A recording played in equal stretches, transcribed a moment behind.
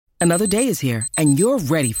Another day is here, and you're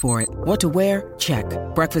ready for it. What to wear? Check.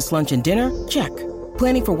 Breakfast, lunch, and dinner? Check.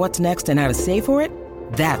 Planning for what's next and how to save for it?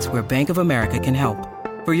 That's where Bank of America can help.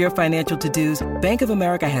 For your financial to-dos, Bank of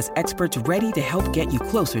America has experts ready to help get you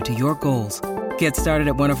closer to your goals. Get started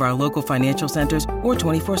at one of our local financial centers or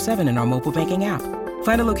 24/7 in our mobile banking app.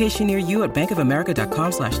 Find a location near you at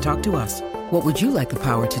bankofamerica.com/talktous. What would you like the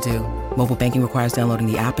power to do? Mobile banking requires downloading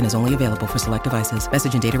the app and is only available for select devices.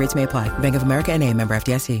 Message and data rates may apply. Bank of America N.A., member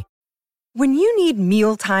FDIC. When you need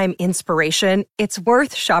mealtime inspiration, it's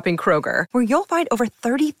worth shopping Kroger, where you'll find over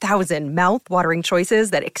 30,000 mouth-watering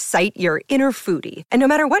choices that excite your inner foodie. And no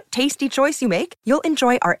matter what tasty choice you make, you'll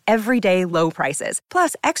enjoy our everyday low prices,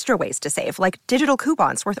 plus extra ways to save, like digital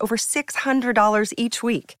coupons worth over $600 each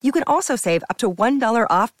week. You can also save up to $1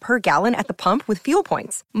 off per gallon at the pump with fuel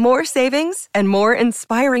points. More savings and more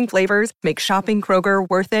inspiring flavors make shopping Kroger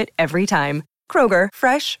worth it every time. Kroger,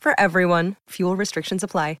 fresh for everyone. Fuel restrictions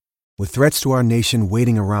apply. With threats to our nation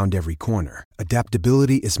waiting around every corner,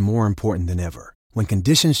 adaptability is more important than ever. When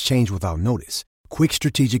conditions change without notice, quick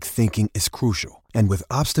strategic thinking is crucial. And with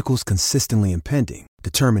obstacles consistently impending,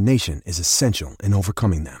 determination is essential in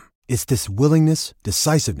overcoming them. It's this willingness,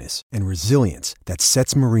 decisiveness, and resilience that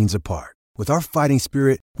sets Marines apart. With our fighting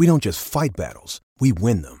spirit, we don't just fight battles, we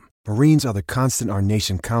win them. Marines are the constant our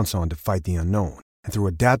nation counts on to fight the unknown. And through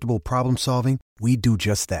adaptable problem solving, we do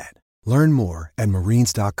just that. Learn more at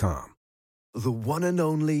marines.com. The one and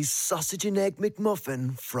only sausage and egg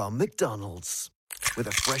McMuffin from McDonald's. With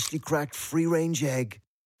a freshly cracked free-range egg,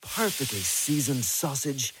 perfectly seasoned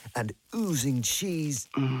sausage, and oozing cheese.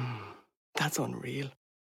 That's unreal.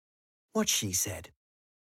 What she said.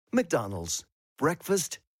 McDonald's.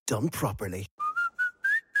 Breakfast done properly.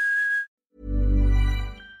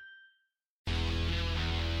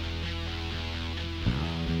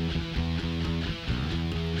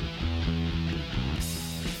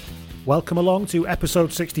 Welcome along to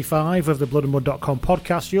episode 65 of the bloodandmud.com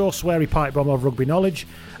podcast, your sweary pipe bomb of rugby knowledge,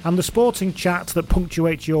 and the sporting chat that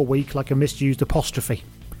punctuates your week like a misused apostrophe.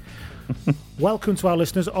 Welcome to our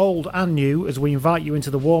listeners, old and new, as we invite you into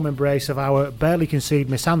the warm embrace of our barely conceived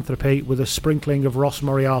misanthropy with a sprinkling of Ross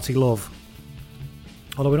Moriarty love.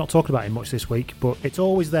 Although we're not talking about him much this week, but it's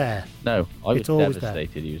always there. No, I was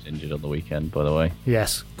devastated he was injured on the weekend, by the way.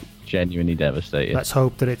 Yes. Genuinely devastated. Let's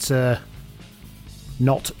hope that it's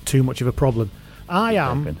not too much of a problem. I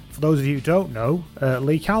am, for those of you who don't know,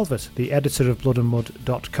 Lee Calvert, the editor of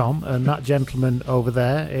bloodandmud.com, and that gentleman over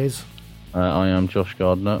there is... I am Josh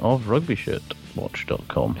Gardner of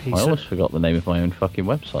RugbyShirtWatch.com. I always forgot the name of my own fucking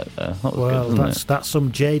website there. That was good, wasn't it? That's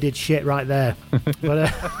some jaded shit right there.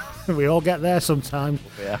 But we all get there sometimes.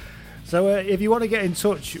 Yeah. So if you want to get in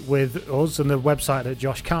touch with us and the website that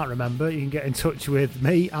Josh can't remember, you can get in touch with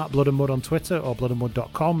me at Blood and Mud on Twitter or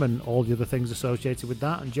bloodandmud.com and all the other things associated with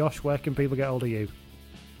that. And Josh, where can people get hold of you?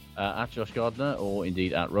 At Josh Gardner, or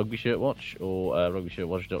indeed at Rugby Shirt Watch, or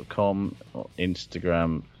rugbyshirtwatch.com, or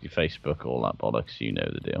Instagram, Facebook, all that bollocks. You know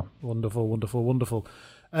the deal. Wonderful, wonderful, wonderful.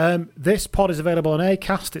 This pod is available on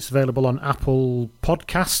Acast. It's available on Apple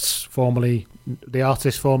Podcasts, the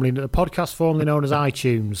podcast formerly known as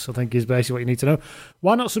iTunes, I think is basically what you need to know.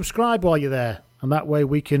 Why not subscribe while you're there? And that way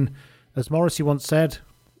we can, as Morrissey once said,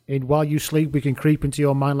 while you sleep, we can creep into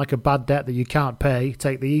your mind like a bad debt that you can't pay,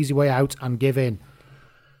 take the easy way out and give in.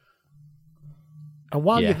 And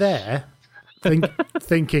while you're there,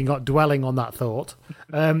 thinking or dwelling on that thought,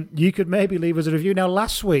 you could maybe leave us a review. Now,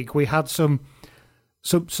 last week we had some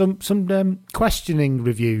questioning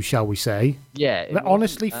reviews, shall we say? Yeah. That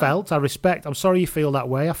honestly felt, I respect. I'm sorry you feel that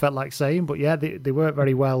way. I felt like saying, but yeah, they weren't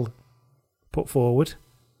very well put forward.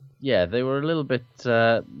 Yeah, they were a little bit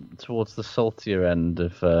towards the saltier end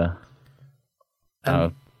of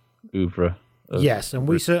our oeuvre. Yes, and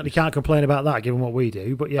we certainly can't complain about that, given what we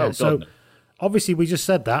do. But yeah, obviously we just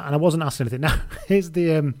said that, and I wasn't asking anything. Now, here's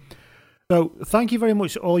the... So thank you very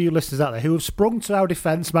much to all you listeners out there who have sprung to our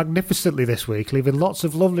defence magnificently this week, leaving lots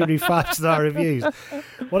of lovely 5-star reviews.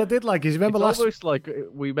 What I did like is, remember it's almost like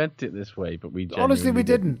we meant it this way, but we honestly we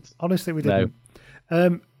didn't. Honestly we didn't.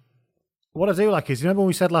 No. What I do like is, remember when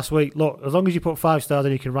we said last week, look, as long as you put 5 stars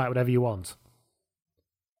in, you can write whatever you want.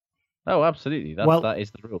 Oh, absolutely. That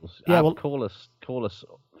is the rules. Yeah, call us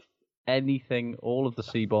anything, all of the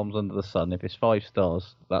C-bombs under the sun. If it's 5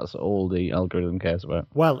 stars, that's all the algorithm cares about.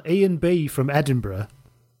 Well, Ian B from Edinburgh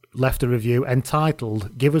left a review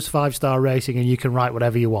entitled, "Give us 5-star rating and you can write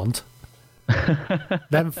whatever you want."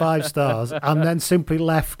 Then 5 stars, and then simply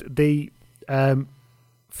left the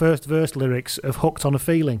first verse lyrics of "Hooked on a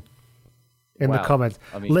Feeling" in the comments.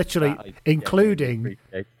 I mean, literally, including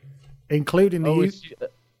the...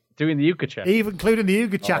 doing the Ooga Chaka. Even including the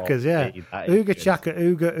Ooga Chakas, yeah. Ooga good. Chaka,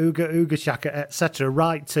 Ooga Chaka, etc.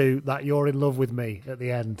 Right to that you're in love with me at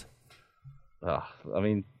the end. Oh, I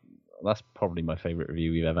mean, that's probably my favourite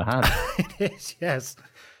review we've ever had. It is, yes.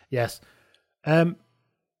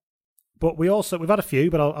 But we've had a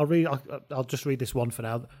few, but I'll just read this one for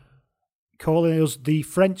now. Calling us the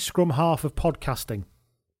French scrum half of podcasting.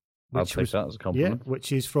 I'll take that as a compliment. Yeah,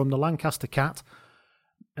 which is from the Lancaster Cat.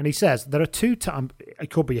 And he says, there are two types, it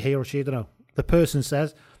could be he or she, I don't know. The person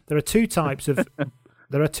says, there are two types of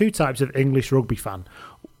English rugby fan.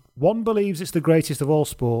 One believes it's the greatest of all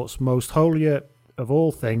sports, most holier of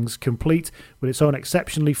all things, complete with its own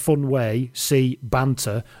exceptionally fun way, see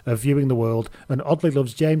banter, of viewing the world, and oddly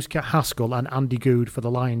loves James Haskell and Andy Good for the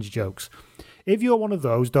Lions jokes. If you're one of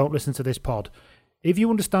those, don't listen to this pod. If you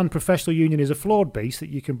understand professional union is a flawed beast that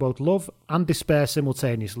you can both love and despair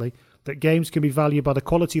simultaneously, that games can be valued by the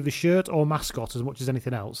quality of the shirt or mascot as much as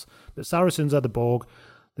anything else, that Saracens are the Borg,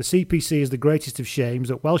 the CPC is the greatest of shames,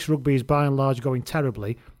 that Welsh rugby is by and large going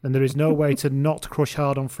terribly, and there is no way to not crush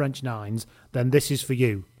hard on French nines, then this is for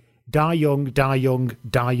you. Die young, die young,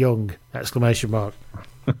 die young! Exclamation mark.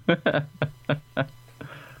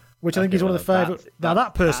 Which I think is one of the favourite. Now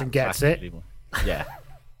that person gets it. Yeah.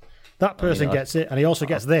 That person gets it, and he also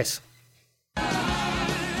gets this.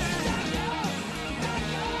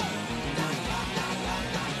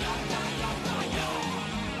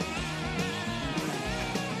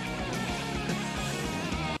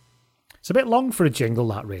 It's a bit long for a jingle,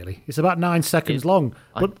 that really. It's about 9 seconds long.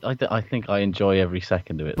 But I think I enjoy every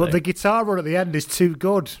second of it. But though. the guitar run at the end is too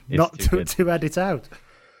good to edit out.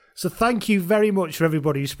 So thank you very much for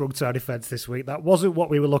everybody who sprung to our defence this week. That wasn't what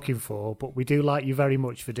we were looking for, but we do like you very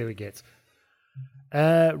much for doing it.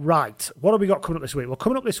 Right, what have we got coming up this week? Well,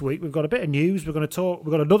 coming up this week, we've got a bit of news. We've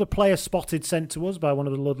got another player spotted sent to us by one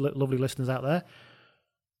of the lovely listeners out there.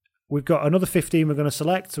 We've got another 15 we're going to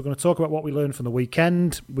select. We're going to talk about what we learned from the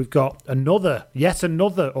weekend. We've got yet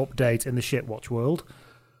another update in the Shitwatch world.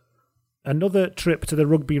 Another trip to the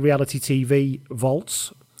Rugby Reality TV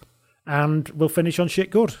vaults. And we'll finish on Shit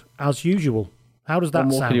Good, as usual. How does that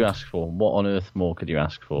sound? What more could you ask for? What on earth more could you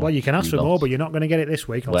ask for? Well, you can ask for more, but you're not going to get it this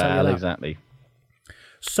week. I'll tell you that. Exactly.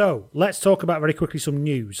 So, let's talk about very quickly some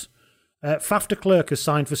news. Faf de Klerk has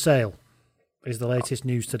signed for sale, is the latest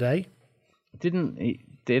news today.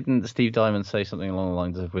 Didn't Steve Diamond say something along the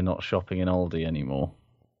lines of, we're not shopping in Aldi anymore?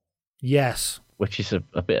 Yes. Which is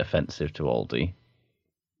a bit offensive to Aldi.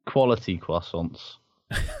 Quality croissants.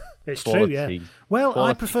 It's true, yeah. Well,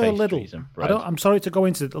 I prefer Lidl. I'm sorry to go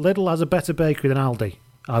into it. Lidl has a better bakery than Aldi,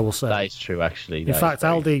 I will say. That is true, actually. In fact,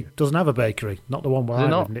 Aldi doesn't have a bakery. Not the one where I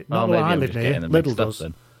live near. Not the one I live near. Lidl does.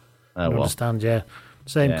 I understand, yeah.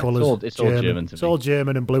 Same colours. It's all German to me. It's all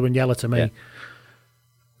German and blue and yellow to me.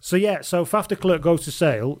 Yeah. So Faf de Klerk goes to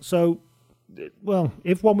sale. So, well,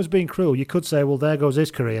 if one was being cruel, you could say, well, there goes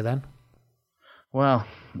his career then. Well,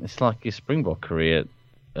 it's like his Springbok career.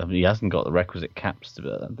 I mean, he hasn't got the requisite caps to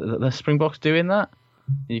the Springboks doing that.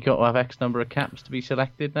 You've got to have X number of caps to be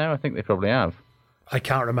selected now. I think they probably have. I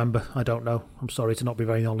can't remember. I don't know. I'm sorry to not be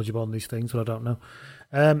very knowledgeable on these things, but I don't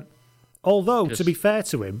know. Although, to be fair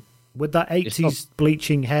to him, with that 80s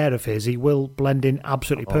bleaching hair of his, he will blend in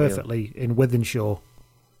absolutely perfectly in Wythenshawe.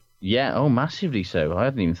 Yeah, massively so. I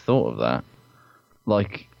hadn't even thought of that.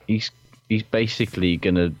 Like, he's basically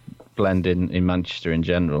going to blend in Manchester in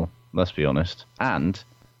general, let's be honest. And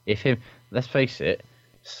let's face it,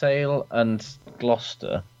 Sale and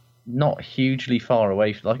Gloucester, not hugely far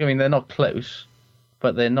away. They're not close,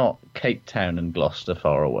 but they're not Cape Town and Gloucester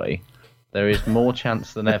far away. There is more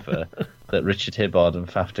chance than ever that Richard Hibbard and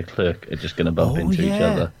Faf de Klerk are just going to bump into each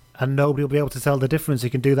other. And nobody will be able to tell the difference. He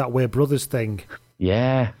can do that We're Brothers thing.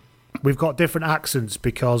 Yeah. We've got different accents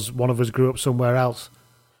because one of us grew up somewhere else.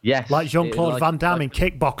 Yes. Like Jean-Claude Van Damme in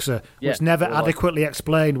Kickboxer, which never adequately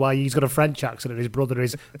explained why he's got a French accent and his brother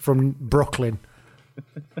is from Brooklyn.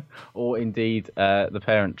 Or indeed, The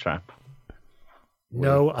Parent Trap.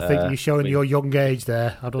 No, I think you're showing your young age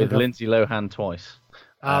there. With Lindsay Lohan twice.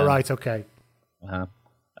 Right, okay.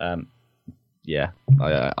 Yeah,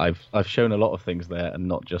 I've shown a lot of things there, and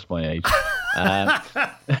not just my age.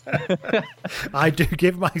 I do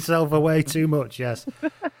give myself away too much, yes.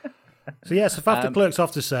 So Faf de Klerk's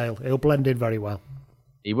off to sale. He'll blend in very well.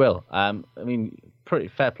 He will. I mean, pretty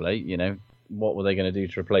fair play. You know, what were they going to do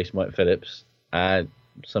to replace Mike Phillips?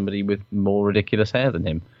 Somebody with more ridiculous hair than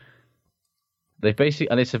him. They basically,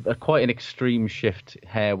 and it's quite an extreme shift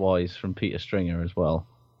hair-wise from Peter Stringer as well.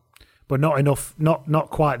 But not enough, not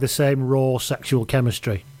quite the same raw sexual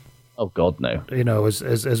chemistry. Oh God, no. You know,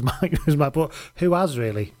 as Mike. But who has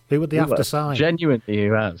really? Who would they have to sign? Genuinely,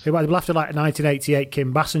 who has? They'll have to like 1988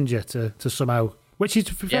 Kim Basinger to somehow. Which is,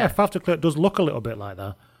 to be fair, Faf de Klerk does look a little bit like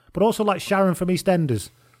that, but also like Sharon from EastEnders.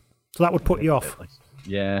 So that would put you off.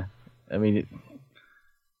 Yeah, I mean,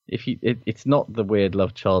 it's not the weird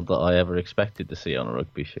love child that I ever expected to see on a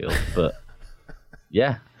rugby field, but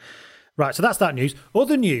yeah. Right, so that's that news.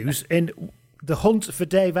 Other news in the hunt for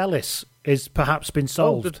Dave Ellis is perhaps been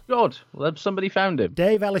solved. Oh, good God. Well, somebody found him.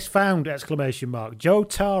 Dave Ellis found, ! Joe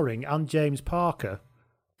Tarring and James Parker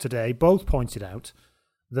today both pointed out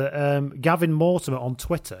that Gavin Mortimer on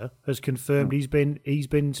Twitter has confirmed he's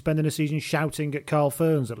been spending a season shouting at Carl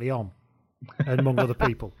Ferns at Lyon, among other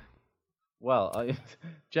people. Well,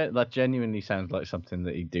 that genuinely sounds like something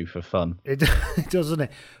that he'd do for fun. It does, doesn't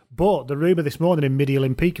it? But the rumour this morning in Midi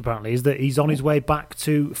Olympique, apparently, is that he's on his way back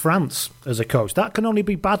to France as a coach. That can only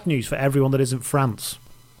be bad news for everyone that isn't France.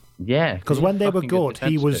 Yeah. Because when they were good,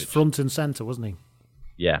 he was front and centre, wasn't he?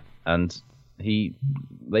 Yeah, and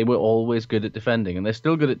they were always good at defending, and they're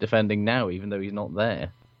still good at defending now, even though he's not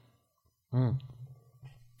there.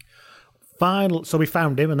 So we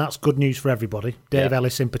found him, and that's good news for everybody, Dave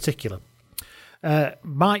Ellis in particular.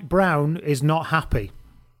 Mike Brown is not happy,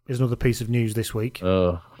 is another piece of news this week.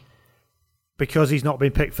 Because he's not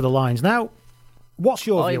been picked for the Lions. Now, what's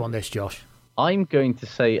your view on this, Josh? I'm going to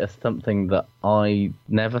say something that I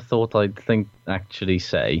never thought I'd actually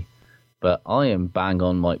say, but I am bang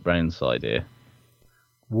on Mike Brown's side here.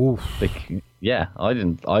 Woof. I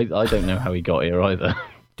don't know how he got here either.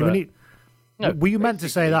 Do we need... No, were you meant to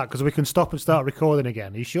say that? Because we can stop and start recording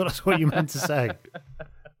again. Are you sure that's what you meant to say?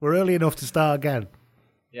 We're early enough to start again.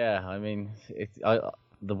 Yeah, I mean,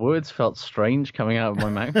 the words felt strange coming out of my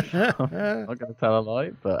mouth. I'm not going to tell a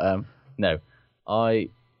lie, but no. I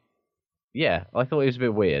thought it was a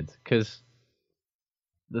bit weird because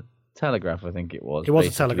the Telegraph, I think it was. It was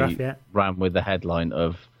a Telegraph, yeah. Ran with the headline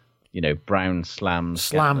of, Brown slams.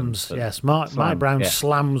 Slams, yes. Mike Brown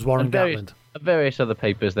slams Warren Gatland. Various other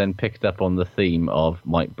papers then picked up on the theme of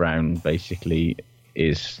Mike Brown basically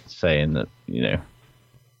is saying that,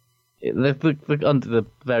 under the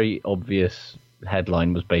very obvious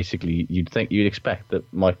headline was basically you'd expect that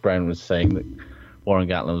Mike Brown was saying that Warren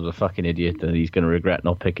Gatland was a fucking idiot and he's going to regret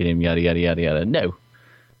not picking him, yada yada yada yada. No,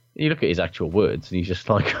 you look at his actual words and he's just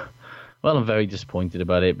like, well, I'm very disappointed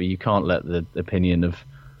about it, but you can't let the opinion of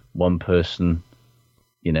one person,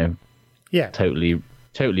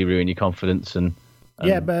 totally ruin your confidence. And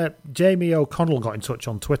but Jamie O'Connell got in touch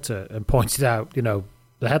on Twitter and pointed out,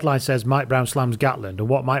 the headline says Mike Brown slams Gatland, and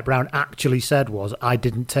what Mike Brown actually said was, I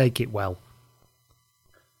didn't take it well.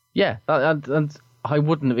 Yeah, and I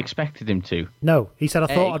wouldn't have expected him to. No, he said, I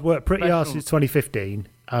thought I'd worked pretty hard since 2015,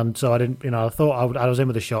 and so I didn't, I thought I was in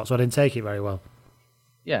with a shot, so I didn't take it very well.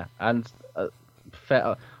 Yeah, and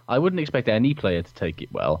I wouldn't expect any player to take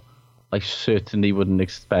it well. I certainly wouldn't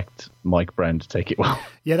expect Mike Brown to take it well.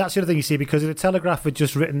 Yeah, that's the other thing you see, because if the Telegraph had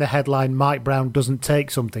just written the headline, Mike Brown doesn't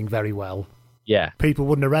take something very well, people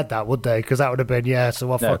wouldn't have read that, would they? Because that would have been, so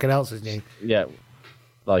what fucking else is new? Yeah,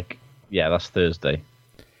 that's Thursday.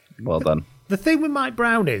 Well done. The thing with Mike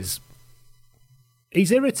Brown is,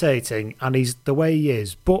 he's irritating and he's the way he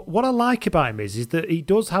is, but what I like about him is that he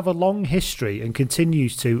does have a long history and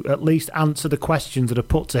continues to at least answer the questions that are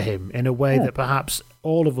put to him in a way that perhaps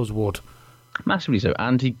all of us would. Massively so,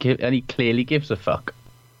 and he clearly gives a fuck.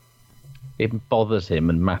 It bothers him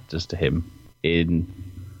and matters to him in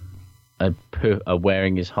a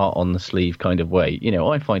wearing his heart on the sleeve kind of way.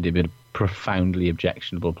 I find him a profoundly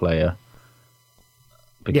objectionable player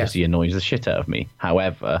because he annoys the shit out of me.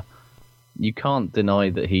 However, you can't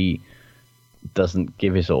deny that he doesn't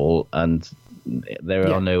give his all, and there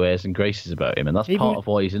are no airs and graces about him, and that's part of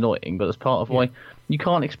why he's annoying. But that's part of why you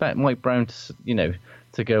can't expect Mike Brown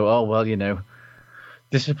to go, oh well,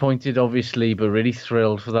 disappointed obviously, but really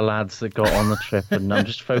thrilled for the lads that got on the trip, and I'm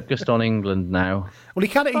just focused on England now. Well,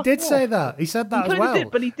 he did say that. He said that as well.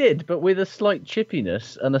 He did, but with a slight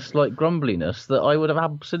chippiness and a slight grumbliness that I would have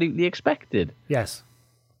absolutely expected. Yes,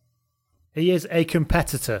 he is a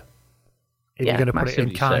competitor. If you're going to put it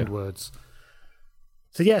in kind words.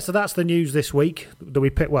 So that's the news this week that we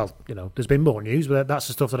picked. Well, there's been more news, but that's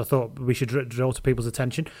the stuff that I thought we should draw to people's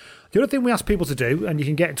attention. The other thing we ask people to do, and you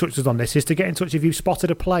can get in touch with us on this, is to get in touch if you've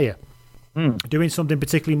spotted a player doing something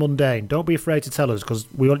particularly mundane. Don't be afraid to tell us, because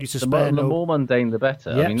we want you to spare the more mundane, the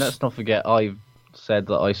better. Yep. I mean, let's not forget, I said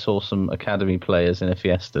that I saw some academy players in a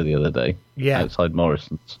fiesta the other day outside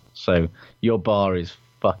Morrison's. So your bar is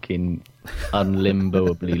fucking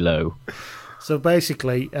unlimboably low. So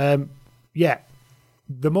basically,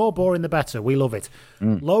 the more boring the better. We love it.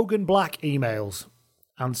 Logan Black emails,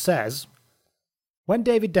 and says, when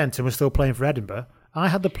David Denton was still playing for Edinburgh, I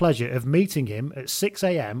had the pleasure of meeting him at 6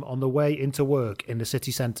 a.m. on the way into work in the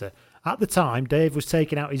city centre. At the time, Dave was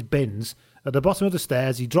taking out his bins. At the bottom of the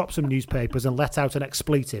stairs, he dropped some newspapers and let out an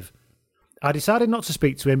expletive. I decided not to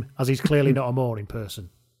speak to him, as he's clearly not a morning person.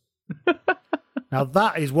 Now,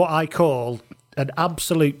 that is what I call an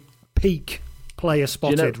absolute peak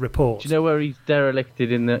player-spotted report. Do you know where he's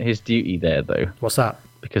derelicted in his duty there, though? What's that?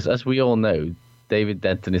 Because as we all know, David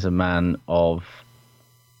Denton is a man of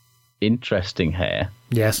interesting hair.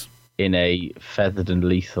 Yes. In a feathered and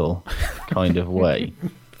lethal kind of way.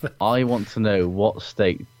 I want to know what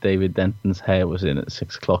state David Denton's hair was in at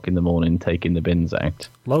 6 o'clock in the morning taking the bins out.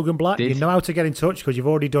 Logan Black, you know how to get in touch because you've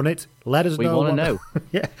already done it. Let us know. We want to know.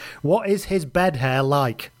 Yeah. What is his bed hair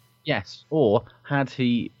like? Yes. Or had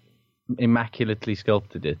he immaculately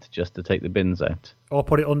sculpted it just to take the bins out? Or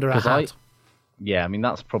put it under a hat? Yeah, I mean,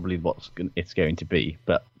 that's probably what it's going to be.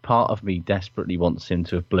 But part of me desperately wants him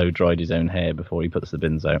to have blow-dried his own hair before he puts the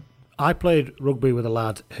bins out. I played rugby with a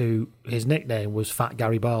lad who his nickname was Fat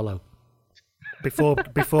Gary Barlow.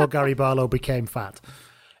 Before Gary Barlow became fat.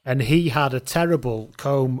 And he had a terrible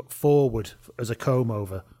comb forward as a comb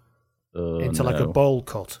over into like a bowl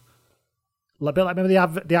cut. A bit like,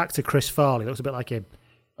 remember the actor Chris Farley? Looks a bit like him.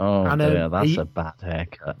 Oh, and, yeah, that's a bad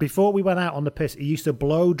haircut. Before we went out on the piss, he used to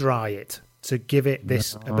blow dry it to give it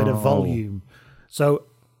a bit of volume. So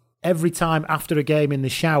every time after a game in the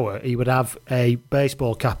shower, he would have a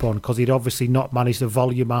baseball cap on because he'd obviously not managed to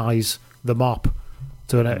volumise the mop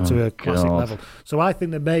to a classic level. So I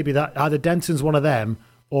think that maybe that either Denton's one of them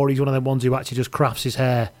or he's one of them ones who actually just crafts his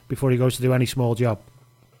hair before he goes to do any small job.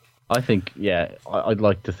 I think, yeah, I'd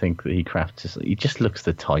like to think that he crafts his... He just looks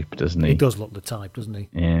the type, doesn't he? He does look the type, doesn't he?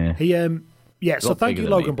 Yeah. Yeah, so thank you,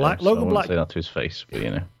 Logan Black. Logan Black, say that to his face, but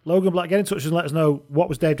you know. Logan Black, get in touch and let us know what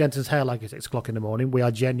was Dave Denton's hair like at 6 o'clock in the morning. We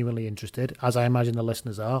are genuinely interested, as I imagine the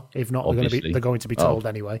listeners are. If not, they're going to be told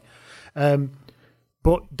anyway.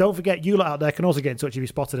 But don't forget, you lot out there can also get in touch if you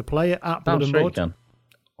spotted a player at Blood and Mud,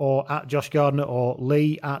 or at Josh Gardner, or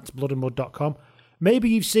Lee at bloodandmud.com. Maybe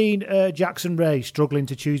you've seen Jackson Ray struggling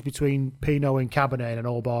to choose between Pinot and Cabernet and an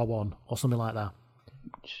all bar one, or something like that.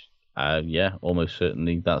 Yeah, almost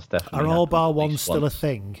certainly. That's definitely. Are all bar ones still a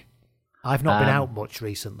thing? I've not been out much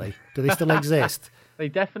recently. Do they still exist? They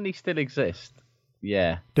definitely still exist.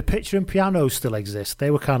 Yeah. The picture and pianos still exist. They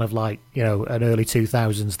were kind of like, an early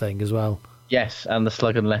 2000s thing as well. Yes, and the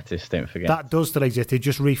slug and lettuce, don't forget. That does still exist. They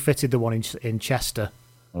just refitted the one in Chester.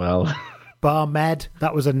 Well. Bar Med,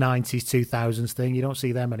 that was a 90s, 2000s thing. You don't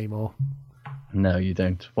see them anymore. No, you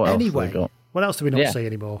don't. What else have they got? What else do we not see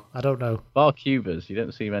anymore? I don't know. Bar Cubas. You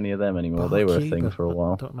don't see many of them anymore. They were a thing for a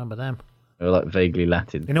while. I don't remember them. They were like vaguely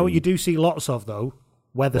Latin. You know what you do see lots of, though?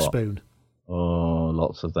 Weatherspoon. Oh,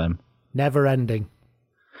 lots of them. Never ending.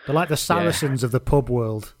 They're like the Saracens of the pub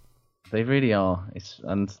world. They really are.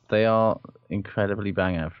 And they are incredibly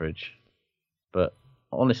bang average. But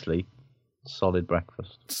honestly, solid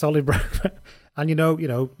breakfast. Solid breakfast. And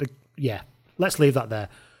let's leave that there.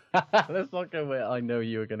 Let's not go where I know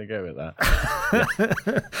you were going to go with that.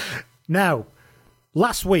 Yeah. Now,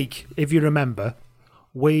 last week, if you remember,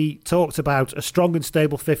 we talked about a strong and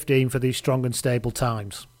stable 15 for these strong and stable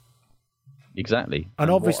times. Exactly.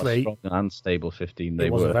 And obviously, what a strong and stable 15 they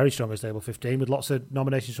were. It was a very strong and stable 15 with lots of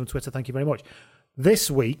nominations from Twitter. Thank you very much.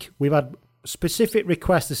 This week, we've had specific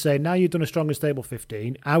requests to say, now you've done a strong and stable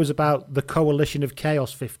 15, how about the Coalition of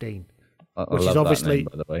Chaos 15? Which is obviously, name,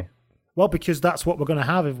 by the way. Well, because that's what we're going to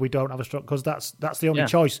have if we don't have a strong... Because that's the only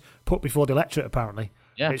choice put before the electorate, apparently.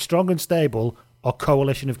 Yeah. It's strong and stable or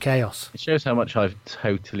Coalition of Chaos. It shows how much I've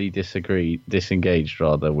totally disengaged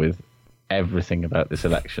with everything about this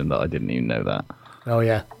election that I didn't even know that. Oh,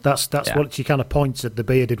 yeah. That's what she kind of points at the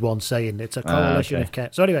bearded one saying. It's a Coalition of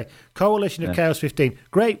Chaos. So anyway, Coalition of Chaos 15.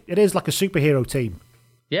 Great. It is like a superhero team.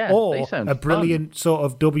 Yeah, or they sound a brilliant sort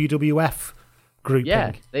of WWF grouping.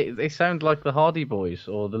 Yeah, they sound like the Hardy Boys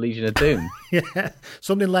or the Legion of Doom. Yeah,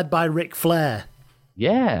 something led by Ric Flair.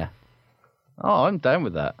 Yeah. Oh, I'm down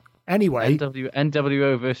with that. Anyway.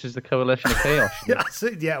 NWO versus the Coalition of Chaos. That's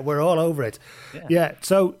it, yeah, we're all over it. Yeah,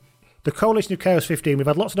 so the Coalition of Chaos 15, we've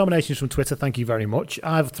had lots of nominations from Twitter, thank you very much.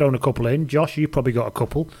 I've thrown a couple in. Josh, you've probably got a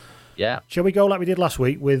couple. Yeah. Shall we go like we did last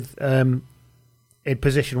week with, in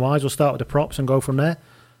position-wise, we'll start with the props and go from there?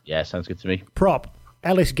 Yeah, sounds good to me. Prop,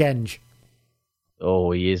 Ellis Genge.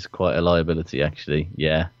 Oh, he is quite a liability, actually.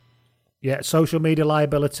 Yeah. Yeah, social media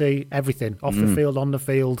liability, everything. Off the field, on the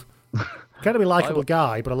field. Kind of a likeable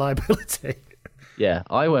guy, but a liability. Yeah,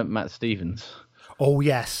 I went Matt Stevens. Oh,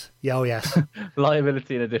 yes. Yeah, oh, yes.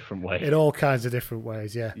 Liability in a different way. In all kinds of different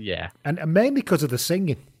ways, yeah. Yeah. And mainly because of the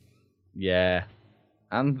singing. Yeah.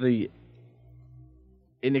 and the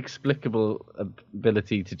inexplicable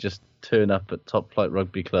ability to just turn up at top flight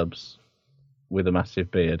rugby clubs with a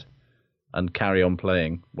massive beard and carry on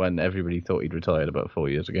playing when everybody thought he'd retired about 4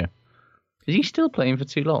 years ago. Is he still playing for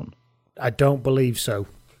Toulon? I don't believe so.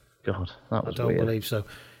 God, that was I don't weird. believe so.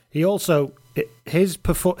 He also his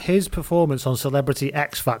performance on Celebrity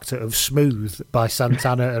X Factor of "Smooth" by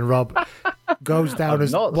Santana and Rob goes down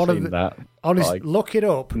as one of the. That. Honest, look it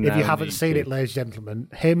up if you haven't seen to. it, ladies and gentlemen.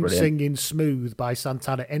 Him Brilliant. singing "Smooth" by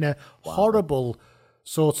Santana in a horrible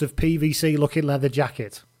sort of PVC looking leather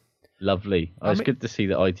jacket. Lovely. It's good to see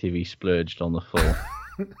that ITV splurged on the full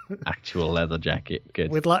actual leather jacket.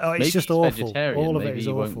 Good. With it's Maybe just he's awful. vegetarian. All of Maybe it is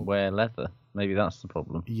he awful. won't wear leather. Maybe that's the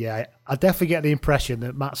problem. Yeah, I definitely get the impression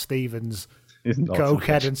that Matt Stevens, He's not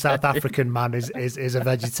cokehead and South African man, is a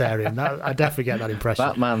vegetarian. I definitely get that impression.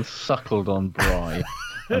 That man suckled on brie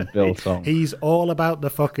and built on. He's all about the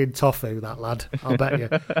fucking tofu, that lad. I'll bet you.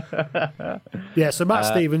 Yeah, so Matt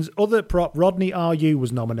Stevens, other prop, Rodney R.U.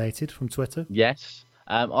 was nominated from Twitter. Yes.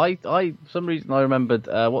 I for some reason I remembered,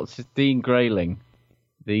 Dean Grayling,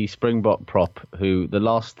 the Springbok prop, who the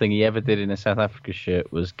last thing he ever did in a South Africa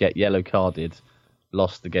shirt was get yellow carded,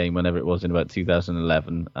 lost the game whenever it was in about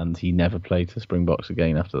 2011, and he never played for Springboks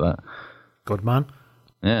again after that. Good man.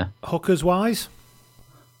 Yeah. Hookers wise,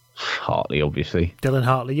 Hartley, obviously. Dylan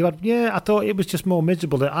Hartley. I thought it was just more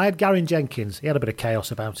miserable. I had Garen Jenkins. He had a bit of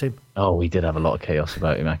chaos about him. Oh, we did have a lot of chaos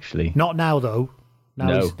about him, actually. Not now though.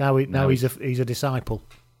 Now he's a disciple.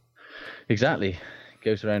 Exactly.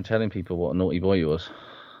 Goes around telling people what a naughty boy he was,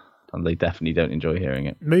 and they definitely don't enjoy hearing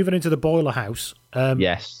it. Moving into the boiler house.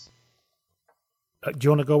 Yes. Do you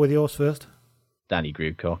want to go with yours first? Danny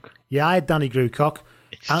Grewcock. Yeah, I had Danny Grewcock.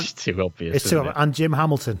 It's just too obvious. It's too isn't obvious. it? And Jim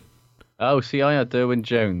Hamilton. Oh, see, I had Derwyn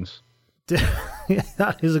Jones.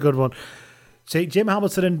 That is a good one. See, Jim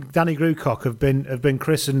Hamilton and Danny Grewcock have been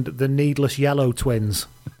christened the Needless Yellow Twins.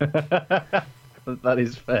 That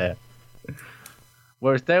is fair.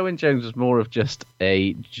 Whereas Derwyn Jones was more of just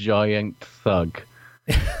a giant thug.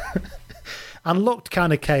 And looked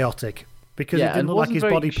kind of chaotic because it didn't look like his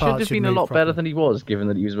body parts should have been a lot better than he was, given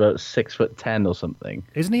that he was about 6'10" or something.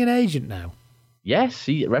 Isn't he an agent now? Yes,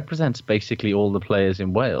 he represents basically all the players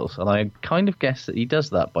in Wales, and I kind of guess that he does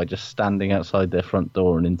that by just standing outside their front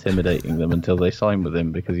door and intimidating them until they sign with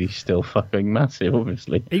him, because he's still fucking massive,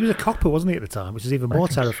 obviously. He was a copper, wasn't he, at the time, which is even more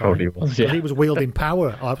terrifying. Probably was, yeah. He was wielding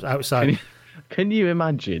power outside. Can you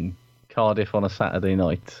imagine Cardiff on a Saturday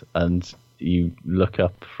night and you look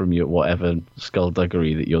up from your whatever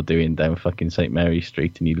skullduggery that you're doing down fucking St Mary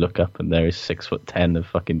Street, and you look up and there is 6'10" of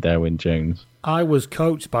fucking Derwyn Jones? I was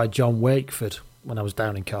coached by John Wakeford when I was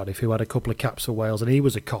down in Cardiff, who had a couple of caps for Wales, and he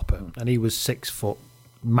was a copper, and he was 6 foot,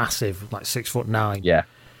 massive, like 6'9". Yeah.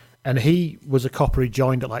 And he was a copper. He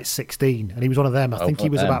joined at like 16, and he was one of them. I think he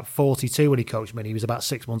was about 42 when he coached me, and he was about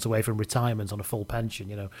 6 months away from retirement on a full pension,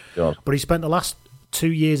 you know. God. But he spent the last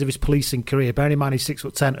 2 years of his policing career, bearing in mind he's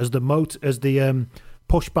 6'10", as the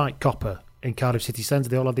push bike copper in Cardiff City Centre.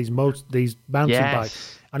 They all had these mountain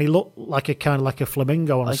bikes, and he looked like a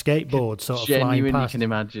flamingo on a skateboard, sort of flying genuinely past. can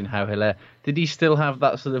imagine how hilarious. Did he still have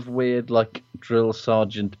that sort of weird, like, drill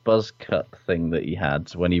sergeant buzz cut thing that he had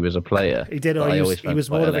when he was a player? He did. He was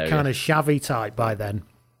more of a kind of shabby type by then.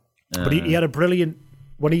 But he had a brilliant.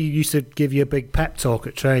 When he used to give you a big pep talk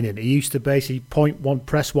at training, he used to basically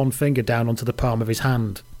press one finger down onto the palm of his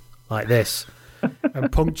hand, like this,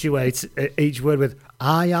 and punctuate each word with,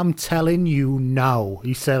 "I am telling you now."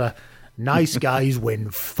 He said, "Nice guys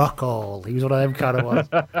win fuck all." He was one of them kind of ones.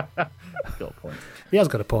 Got a point. He has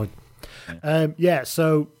got a point.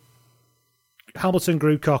 So Hamilton,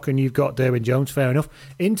 Grewcock, and you've got Derwyn Jones, fair enough.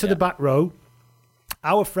 Into the back row,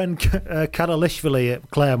 our friend Karalishvili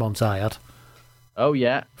at Claremont I had. Oh,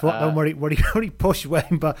 yeah. Where he pushed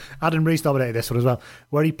Wayne Barnes. Adam Rees nominated this one as well,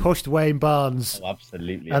 where he pushed Wayne Barnes. Oh,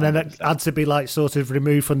 absolutely. And then it had to be like sort of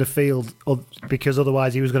removed from the field because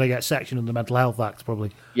otherwise he was going to get sectioned under the Mental Health Act,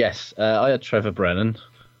 probably. Yes, I had Trevor Brennan.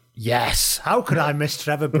 Yes. How could I miss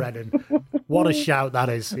Trevor Brennan? What a shout that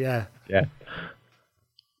is, yeah. Yeah.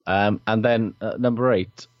 And then number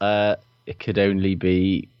 8, it could only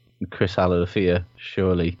be Chris Alalafia,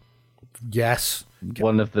 surely. Yes.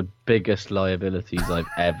 One of the biggest liabilities I've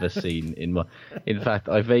ever seen in fact,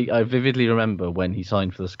 I vividly remember when he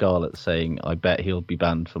signed for the Scarlets saying, "I bet he'll be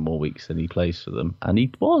banned for more weeks than he plays for them," and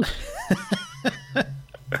he was.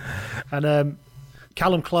 And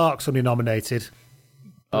Callum Clark's only nominated.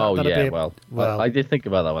 Oh yeah, well, I did think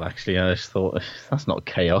about that one actually. I just thought that's not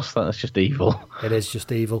chaos, that's just evil. It is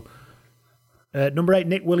just evil. Number 8,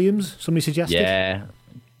 Nick Williams. Somebody suggested. Yeah,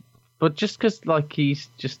 but just because like he's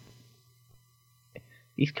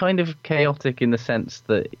he's kind of chaotic in the sense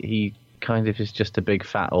that he kind of is just a big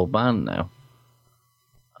fat old man now.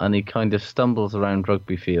 And he kind of stumbles around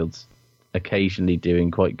rugby fields, occasionally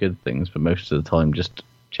doing quite good things, but most of the time just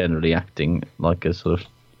generally acting like a sort of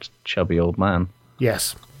chubby old man.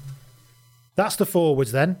 Yes. That's the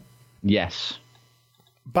forwards then. Yes.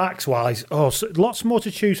 Backs-wise, so lots more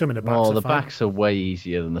to choose from in the backs. Oh, the backs are way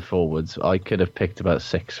easier than the forwards. I could have picked about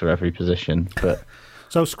 6 for every position, but...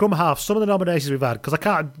 So scrum half, some of the nominations we've had, because I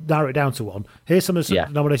can't narrow it down to one. Here's some of the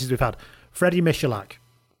nominations we've had. Freddie Michalak.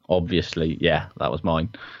 Obviously, yeah, that was mine.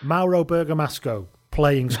 Mauro Bergamasco,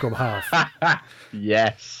 playing scrum half.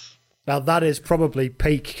 Yes. Now that is probably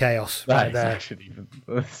peak chaos right there. Actually,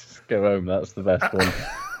 let's go home, that's the best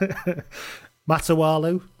one.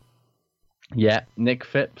 Matawalu. Yeah, Nick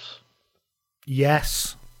Phipps.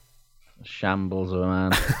 Yes. Shambles of a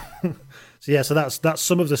man. So that's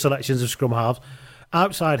some of the selections of scrum halves.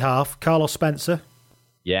 Outside half, Carlos Spencer.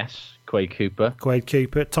 Yes. Quade Cooper.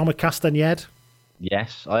 Thomas Castagned.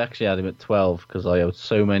 Yes, I actually had him at 12 because I had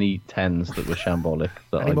so many 10s that were shambolic.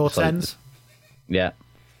 Any more 10s? Yeah.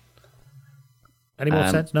 Any more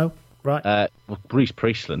 10s? No? Right. Well, Bruce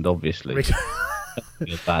Priestland, obviously. I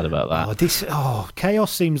feel bad about that.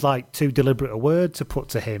 Chaos seems like too deliberate a word to put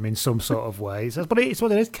to him in some sort of ways. But it's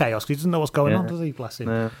what it is, chaos, because he doesn't know what's going on, does he? Bless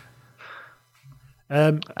him.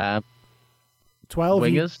 No. 12?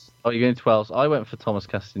 Wingers? You're going 12s. I went for Thomas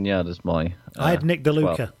Castagnard as my... I had Nick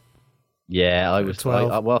DeLuca. 12. Yeah, I was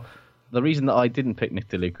 12. Well, the reason that I didn't pick Nick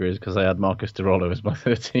DeLuca is because I had Marcus DeRollo as my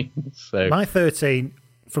 13. So my 13,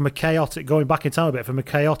 from a chaotic, going back in time a bit, from a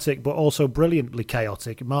chaotic but also brilliantly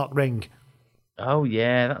chaotic, Mark Ring. Oh,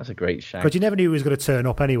 yeah, that was a great shout. Because you never knew he was going to turn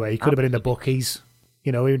up anyway. He could have been in the bookies.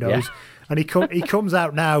 Who knows? Yeah. And he comes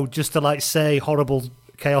out now just to say horrible,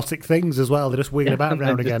 chaotic things as well. They're just wigging about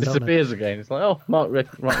around again. Disappears again. It's like, Mark Ring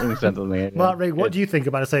sent something. Mark Ring, what do you think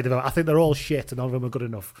about a state development? I think they're all shit and none of them are good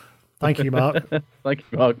enough. Thank you, Mark. Thank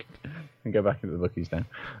you, Mark. And go back into the bookies now.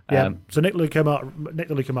 Yeah. So Nick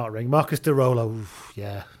DeLuca, Mark Ring, Marcus DeRollo.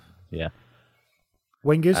 Yeah. Yeah.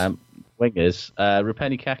 Wingers.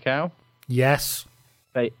 Rupeni Kakao. Yes.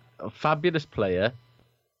 A fabulous player.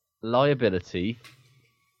 Liability.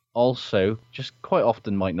 Also, just quite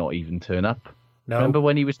often might not even turn up. No. Remember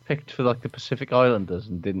when he was picked for the Pacific Islanders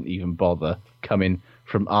and didn't even bother coming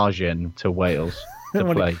from Agen to Wales to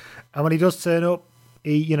play? And when he does turn up,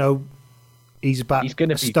 he's about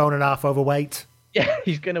a stone and a half overweight. Yeah,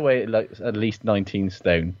 he's going to weigh at least 19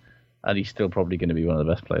 stone, and he's still probably going to be one of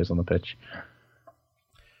the best players on the pitch.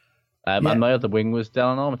 And my other wing was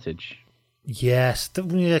Dylan Armitage. Yes,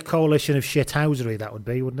 a coalition of shithousery that would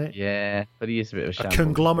be, wouldn't it? Yeah, but he is a bit of a shambles. A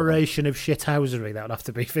conglomeration of shithousery, that would have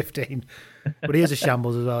to be 15. But he is a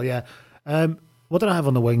shambles as well, yeah. What did I have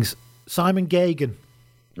on the wings? Simon Gagan.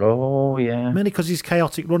 Oh, yeah. Mainly because his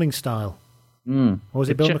chaotic running style. Or was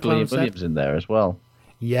it Bill McLaren Williams in there as well?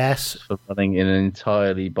 Yes. For running in an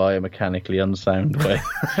entirely biomechanically unsound way.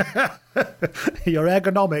 Your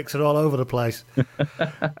ergonomics are all over the place.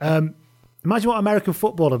 Imagine what American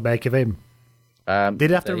football would make of him.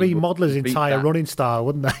 They'd have to remodel his entire running style,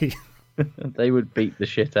 wouldn't they? They would beat the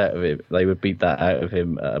shit out of him. They would beat that out of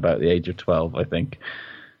him at about the age of 12, I think.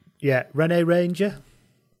 Yeah. Rene Ranger?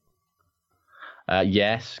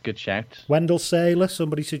 Yes, good shout. Wendell Saylor,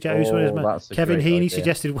 somebody suggested. Kevin Heaney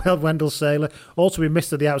suggested Wendell Saylor. Also, we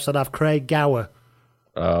missed at the outside half Craig Gower.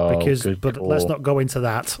 But let's not go into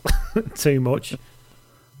that too much.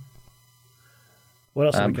 What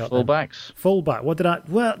else have we got? Fullbacks. Fullback. What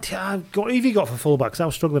have you got for fullbacks? I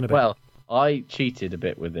was struggling a bit. Well, I cheated a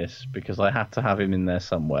bit with this because I had to have him in there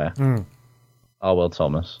somewhere. Arwell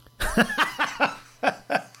Thomas.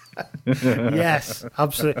 Yes,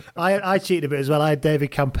 absolutely. I cheated a bit as well. I had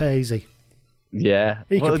David Campese. Yeah.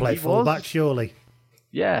 He could play fullback, surely.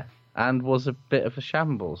 Yeah, and was a bit of a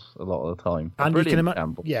shambles a lot of the time. And you can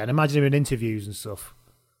imagine him in interviews and stuff.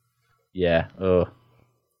 Yeah.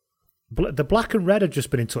 The Black and Red have just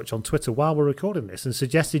been in touch on Twitter while we're recording this and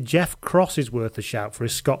suggested Jeff Cross is worth a shout for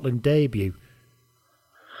his Scotland debut.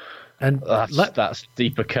 And that's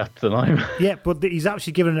deeper cut than I'm. Yeah, but he's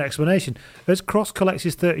actually given an explanation. As Cross collects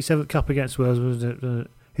his 37th cap against Wales,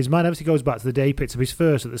 his mind obviously goes back to the day he picked up his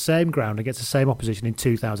first at the same ground against the same opposition in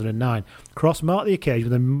 2009. Cross marked the occasion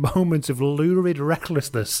with a moment of lurid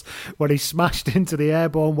recklessness when he smashed into the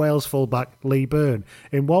airborne Wales fullback Lee Byrne.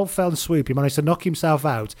 In one fell swoop, he managed to knock himself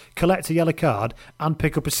out, collect a yellow card, and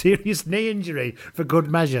pick up a serious knee injury for good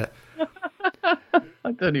measure.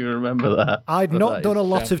 I don't even remember that. I'd not done a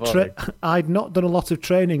lot of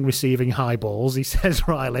training receiving high balls, he says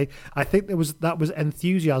Riley. I think that was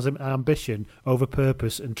enthusiasm and ambition over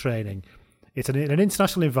purpose and training. It's in an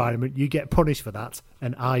international environment. You get punished for that,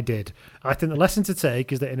 and I did. I think the lesson to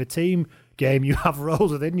take is that in a team game, you have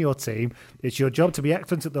roles within your team. It's your job to be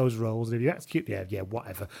excellent at those roles. And if you execute,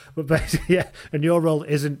 whatever. But basically, and your role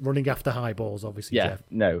isn't running after high balls, obviously, Jeff.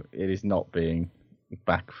 No, it is not being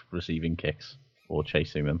back receiving kicks or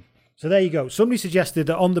chasing them. So there you go. Somebody suggested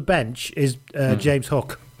that on the bench is James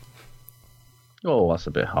Hook. Oh, that's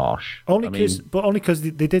a bit harsh. Only because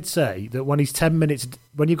they did say that when you've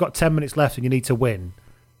got 10 minutes left and you need to win,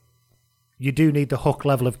 you do need the Hook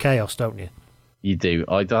level of chaos, don't you? You do.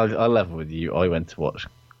 I level with you. I went to watch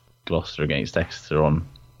Gloucester against Exeter on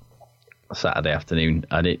a Saturday afternoon,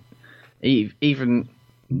 and even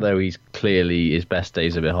though he's clearly his best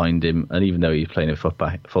days are behind him, and even though he's playing a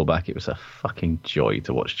fullback, it was a fucking joy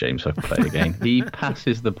to watch James Hook play again. He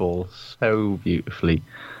passes the ball so beautifully.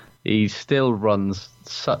 He still runs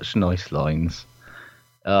such nice lines.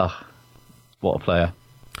 What a player.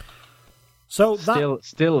 So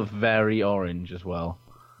still very orange as well.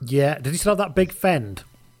 Yeah. Did he still have that big fend?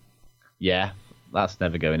 Yeah, that's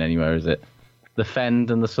never going anywhere, is it? The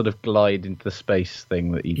fend and the sort of glide into the space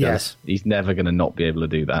thing that he does. Yes. He's never going to not be able to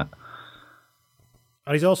do that.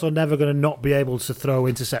 And he's also never going to not be able to throw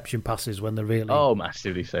interception passes when they're really... Oh,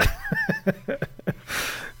 massively so.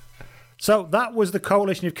 So that was the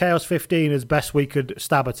Coalition of Chaos 15 as best we could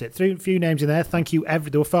stab at it. Threw a few names in there. Thank you.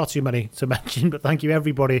 There were far too many to mention, but thank you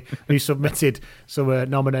everybody who submitted some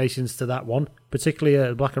nominations to that one,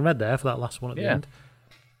 particularly Black and Red there for that last one at the end.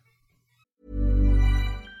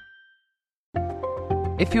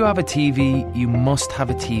 If you have a TV, you must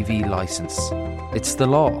have a TV licence. It's the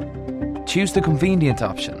law. Choose the convenient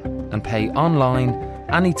option and pay online,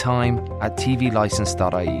 anytime at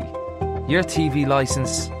tvlicence.ie. Your TV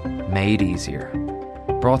licence made easier.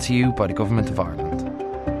 Brought to you by the Government of Ireland.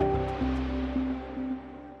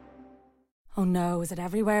 Oh no, is it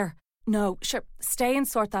everywhere? No, sure, stay and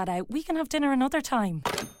sort that out. We can have dinner another time.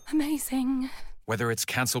 Amazing. Whether it's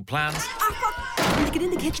cancelled plans... Get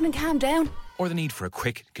in the kitchen and calm down. Or the need for a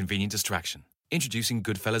quick, convenient distraction. Introducing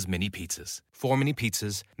Goodfellas Mini Pizzas. 4 mini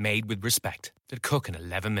pizzas made with respect that cook in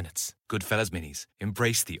 11 minutes. Goodfellas Minis.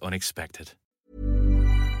 Embrace the unexpected.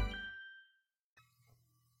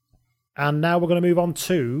 And now we're going to move on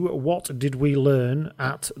to what did we learn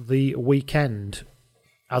at the weekend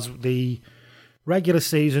as the regular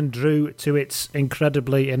season drew to its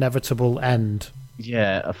incredibly inevitable end.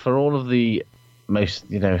 Yeah, for all of the most,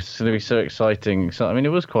 it's going to be so exciting. So, I mean, it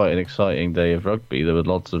was quite an exciting day of rugby. There were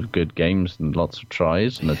lots of good games and lots of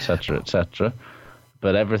tries and et cetera, et cetera.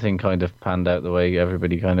 But everything kind of panned out the way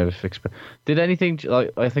everybody kind of expected. Did anything,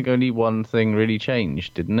 I think only one thing really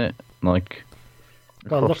changed, didn't it?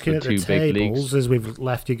 Well, looking at the tables, as we've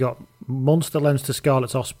left, you got Munster, Leinster,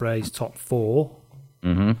 Scarlets, Ospreys, top 4.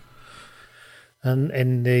 Mm-hmm. And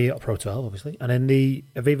in the Pro 12, obviously. And in the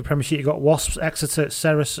Aviva Premiership, you got Wasps, Exeter,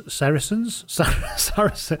 Saracens.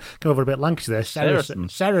 Come over a bit Lancashire there.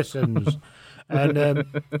 Saracens. And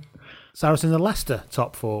Saracens and Leicester,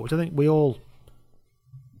 top 4, which I think we all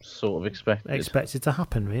sort of expected to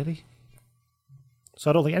happen, really. So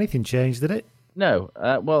I don't think anything changed, did it? No.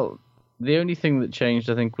 Well... The only thing that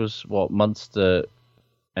changed, I think, was Munster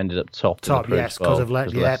ended up top. Yes,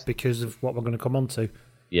 because of what we're going to come on to.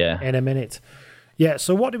 Yeah. In a minute. Yeah.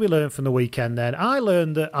 So what did we learn from the weekend then? I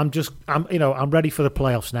learned that I'm ready for the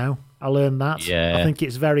playoffs now. I learned that. Yeah. I think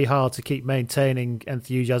it's very hard to keep maintaining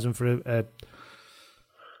enthusiasm for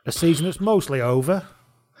a season that's mostly over.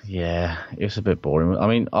 Yeah, it was a bit boring. I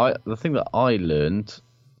mean, the thing that I learned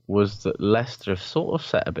was that Leicester have sort of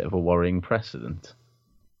set a bit of a worrying precedent.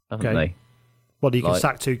 Haven't they? Well, you can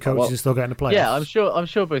sack 2 coaches and still get in the playoffs. Yeah, I'm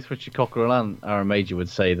sure both Richard Cockerell and Aaron Major would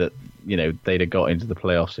say that they'd have got into the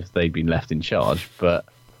playoffs if they'd been left in charge. But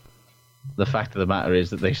the fact of the matter is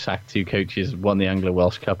that they sacked 2 coaches, won the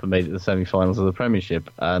Anglo-Welsh Cup, and made it to the semi-finals of the Premiership.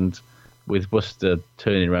 And with Worcester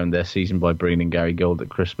turning around their season by bringing in Gary Gold at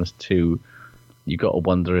Christmas too, you got to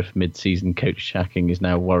wonder if mid-season coach sacking is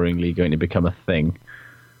now worryingly going to become a thing.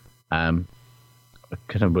 It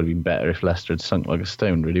could have been better if Leicester had sunk like a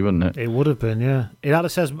stone, really, wouldn't it? It would have been, yeah. It either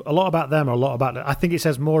says a lot about them or a lot about... I think it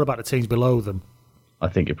says more about the teams below them. I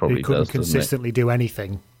think it probably does, who couldn't consistently do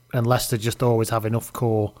anything, and Leicester just always have enough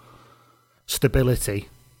core stability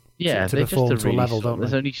to perform to a level, don't they?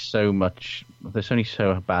 There's only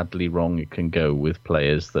so badly wrong it can go with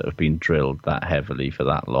players that have been drilled that heavily for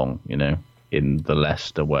that long, in the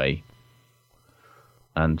Leicester way.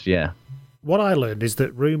 And, yeah... What I learned is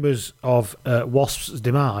that rumours of Wasps'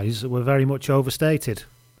 demise were very much overstated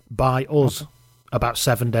by us about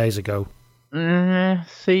 7 days ago.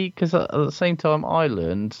 See, because at the same time I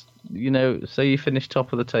learned, say you finish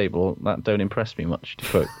top of the table, that don't impress me much, to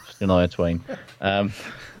quote Shania Twain.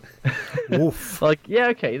 Oof. Like, yeah,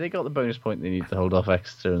 okay, they got the bonus point they need to hold off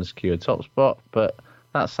Exeter and secure a top spot, but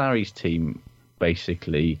that Sarries team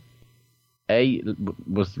basically,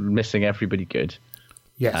 was missing everybody good.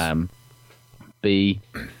 Yes. B,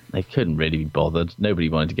 they couldn't really be bothered. Nobody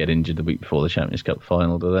wanted to get injured the week before the Champions Cup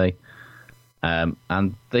final, do they?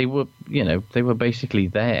 And they were basically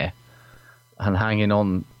there and hanging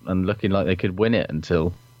on and looking like they could win it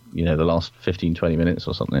until, the last 15, 20 minutes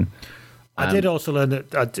or something. I did also learn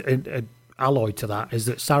that, alloy to that, is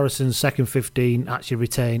that Saracens' second 15 actually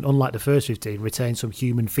retain, unlike the first 15, retain some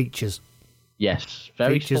human features. Yes,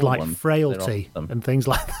 very features small like ones. frailty and things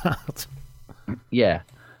like that. Yeah.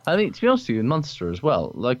 I mean, to be honest with you, in Munster as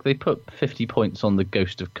well, like they put 50 points on the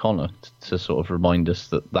Ghost of Connor to sort of remind us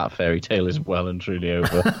that fairy tale is well and truly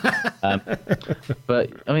over. But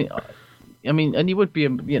I mean, and you would be,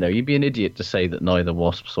 you'd be an idiot to say that neither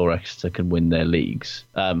Wasps or Exeter can win their leagues.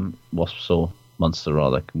 Wasps or Munster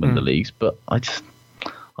rather can win the leagues, but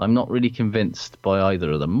I'm not really convinced by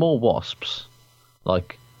either of them. More Wasps.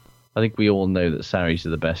 Like, I think we all know that Sarries are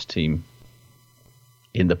the best team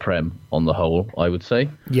in the Prem on the whole, I would say.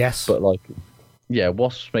 Yes. But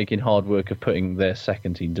Wasps making hard work of putting their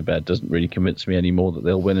second team to bed doesn't really convince me anymore that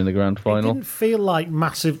they'll win in the grand final. It didn't feel like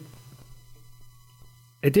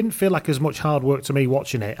It didn't feel like as much hard work to me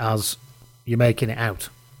watching it as you're making it out.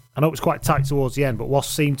 I know it was quite tight towards the end, but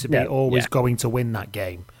Wasps seemed to be always going to win that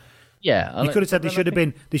game. Yeah. You could have said they should have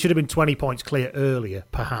been 20 points clear earlier,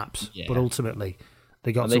 perhaps, but ultimately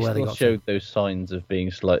they got to where they got to. They showed those signs of being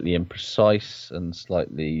slightly imprecise and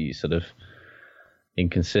slightly sort of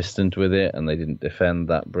inconsistent with it, and they didn't defend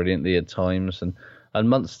that brilliantly at times. And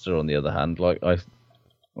Munster, on the other hand, I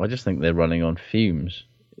just think they're running on fumes.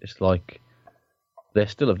 It's like they're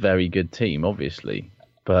still a very good team, obviously,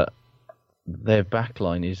 but their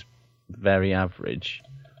backline is very average.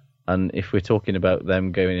 And if we're talking about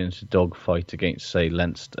them going into dogfight against, say,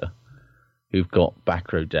 Leinster, who've got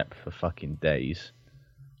back row depth for fucking days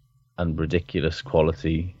and ridiculous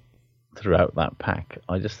quality throughout that pack,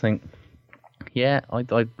 I just think,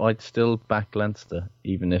 I'd still back Leinster,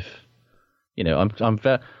 even if, I'm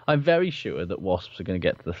very sure that Wasps are going to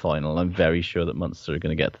get to the final. I'm very sure that Munster are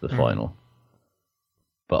going to get to the final.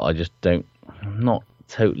 But I'm not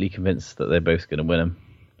totally convinced that they're both going to win them.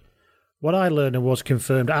 What I learned and was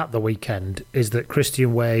confirmed at the weekend is that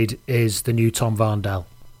Christian Wade is the new Tom Varndell.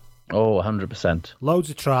 Oh, 100%.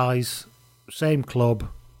 Loads of tries, same club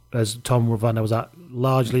as Tom Varndell was at,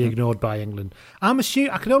 largely ignored by England. I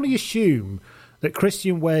can only assume that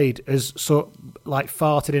Christian Wade has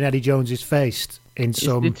farted in Eddie Jones's face in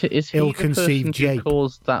some ill-conceived jape. Who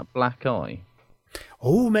caused that black eye?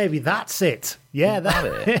 Oh, maybe that's it. Yeah,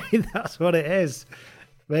 that's what it is.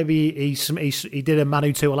 Maybe he did a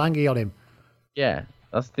Manu Tuolangi on him. Yeah,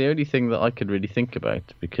 that's the only thing that I could really think about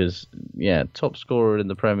because, top scorer in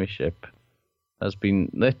the Premiership has been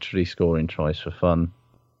literally scoring tries for fun.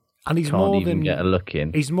 And he's Can't even get a look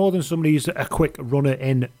in. He's more than somebody who's a quick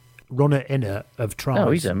runner-inner of tries.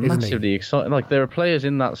 No, he's massively exciting. Like, there are players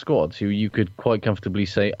in that squad who you could quite comfortably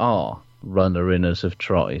say are runner-inners of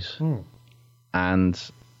tries. And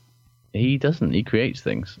he doesn't. He creates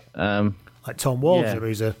things. Like Tom Walter,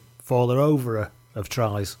 who's a faller-over of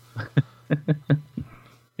tries.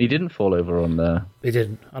 He didn't fall over on... He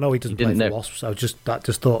didn't. I know he doesn't play for Wasps. That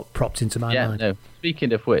just thought propped into my mind. No.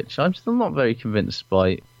 Speaking of which, I'm still not very convinced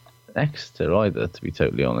by Exeter either, to be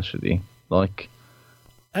totally honest with you. Like,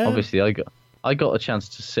 obviously, I got a chance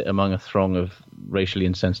to sit among a throng of racially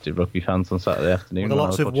insensitive rugby fans on Saturday afternoon. With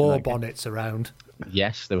lots of war bonnets around.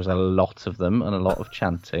 Yes, there was a lot of them and a lot of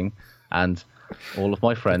chanting. And all of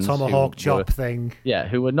my friends... The tomahawk chop thing. Yeah,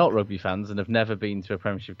 who were not rugby fans and have never been to a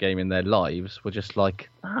Premiership game in their lives were just like,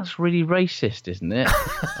 that's really racist, isn't it?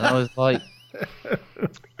 And I was like,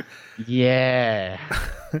 yeah.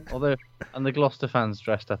 And the Gloucester fans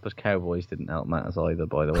dressed up as cowboys didn't help matters either,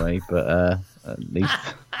 by the way, but at least...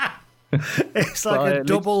 It's like a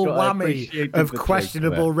double whammy of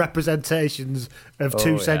questionable representations of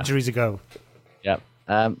 2 centuries ago. Yeah.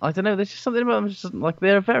 I don't know, there's just something about them, just like,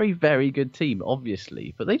 they're a very, very good team,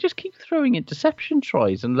 obviously, but they just keep throwing in deception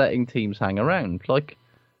tries and letting teams hang around. Like,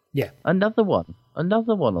 another one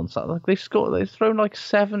on Saturday. Like, they've thrown like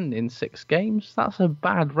 7 in 6 games. That's a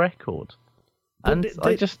bad record. And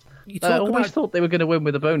I always thought they were going to win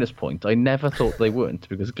with a bonus point. I never thought they wouldn't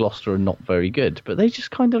because Gloucester are not very good. But they just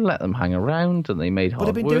kind of let them hang around and they made hard work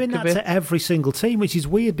of it. But they've been doing that to every single team, which is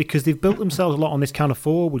weird because they've built themselves a lot on this kind of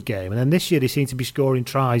forward game. And then this year they seem to be scoring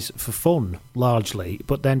tries for fun, largely,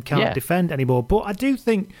 but then can't defend anymore. But I do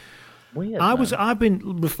think... Weird, I've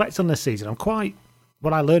been reflecting on this season.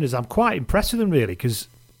 What I learned is I'm quite impressed with them, really, because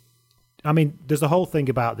I mean, there's the whole thing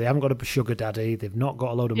about they haven't got a sugar daddy. They've not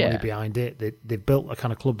got a load of money behind it. They've built a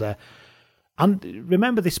kind of club there. And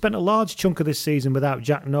remember, they spent a large chunk of this season without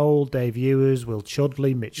Jack Noel, Dave Ewers, Will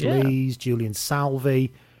Chudley, Mitch Lees, Julian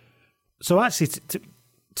Salvi. So actually,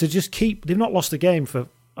 to just keep... They've not lost a game for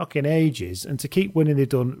fucking ages, and to keep winning, they've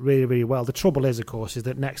done really, really well. The trouble is, of course, is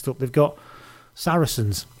that next up they've got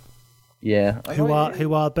Saracens. Yeah.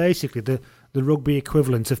 Who are basically the rugby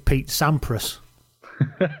equivalent of Pete Sampras.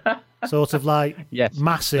 Sort of like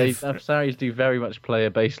massive. Saris do very much play a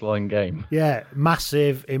baseline game. Yeah,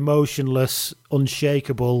 massive, emotionless,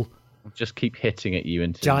 unshakable. Just keep hitting at you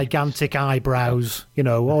into gigantic eyebrows. You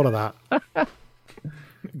know, all of that.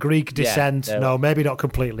 Greek descent. No, maybe not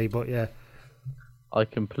completely, but yeah. I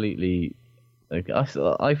completely.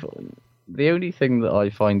 The only thing that I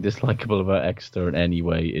find dislikable about Exeter in any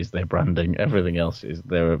way is their branding. Everything else is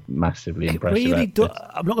they're massively impressive. Really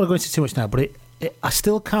I'm not going to go into too much now, but I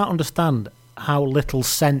still can't understand how little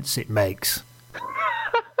sense it makes.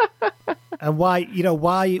 And why,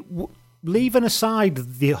 leaving aside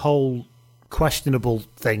the whole questionable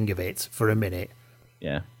thing of it for a minute.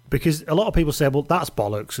 Yeah. Because a lot of people say, well, that's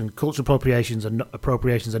bollocks, and cultural appropriations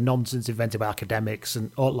are nonsense invented by academics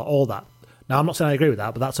and all that. Now, I'm not saying I agree with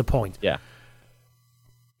that, but that's a point. Yeah.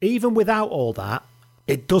 Even without all that,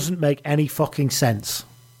 it doesn't make any fucking sense.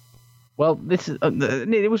 Well, this is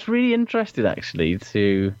it was really interesting actually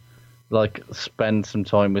to spend some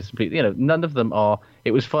time with some people. None of them are.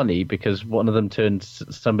 It was funny because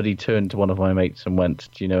somebody turned to one of my mates and went,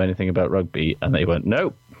 "Do you know anything about rugby?" And they went,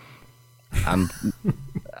 "No." And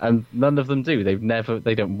and none of them do. They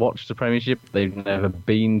don't watch the Premiership. They've never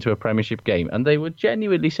been to a Premiership game, and they were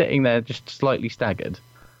genuinely sitting there just slightly staggered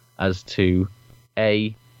as to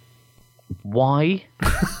why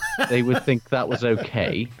they would think that was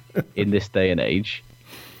okay in this day and age,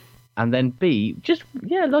 and then B,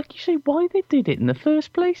 like you say, why they did it in the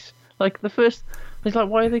first place. It's like,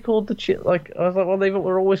 why are they called the Chiefs? I was like, well, they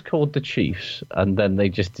were always called the Chiefs, and then they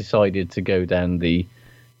just decided to go down the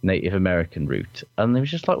Native American route, and they were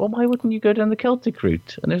just like, well, why wouldn't you go down the Celtic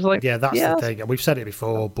route? And it was like, that's the thing. We've said it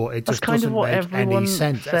before, but it just doesn't make any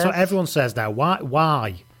sense. That's what everyone says now.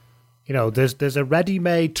 Why? There's a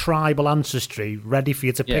ready-made tribal ancestry ready for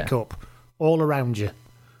you to pick up all around you.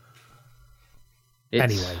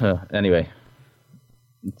 Anyway.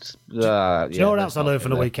 Do you know what else I learned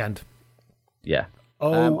from the weekend? Yeah.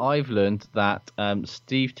 I've learned that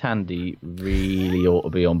Steve Tandy really ought to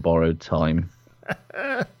be on borrowed time.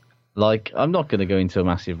 I'm not going to go into a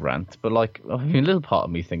massive rant, but a little part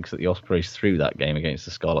of me thinks that the Ospreys threw that game against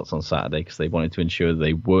the Scarlets on Saturday because they wanted to ensure that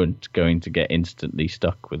they weren't going to get instantly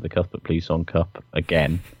stuck with the Cuthbert Police on Cup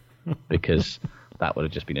again, because that would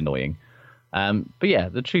have just been annoying. But yeah,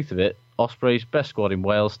 the truth of it, Ospreys, best squad in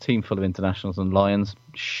Wales, team full of internationals and Lions,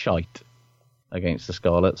 shite against the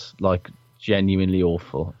Scarlets, genuinely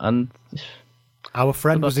awful. And our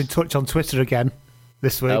friend was in touch on Twitter again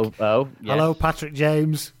this week. Oh, yes. Hello, Patrick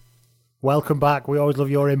James. Welcome back. We always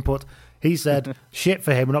love your input. He said, shit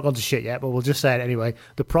for him. We're not going to shit yet, but we'll just say it anyway.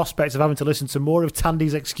 The prospect of having to listen to more of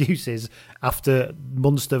Tandy's excuses after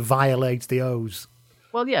Munster violates the O's.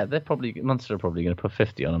 Well, yeah, Munster are probably going to put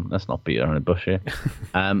 50 on them. Let's not beat around the bush here.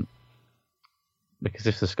 Because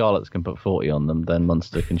if the Scarlets can put 40 on them, then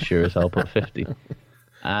Munster can sure as hell put 50.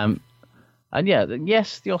 And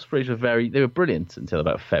yes, the Ospreys they were brilliant until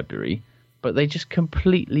about February, but they just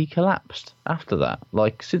completely collapsed after that.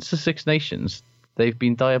 Since the Six Nations, they've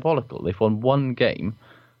been diabolical. They've won one game,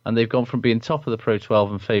 and they've gone from being top of the Pro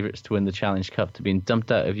 12 and favourites to win the Challenge Cup to being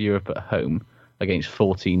dumped out of Europe at home against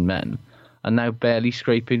 14 men, and now barely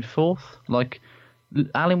scraping fourth.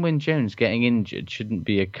 Alan Wynne-Jones getting injured shouldn't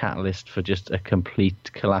be a catalyst for just a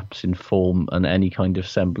complete collapse in form and any kind of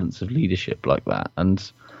semblance of leadership like that.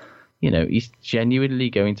 And, he's genuinely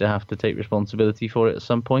going to have to take responsibility for it at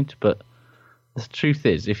some point, but the truth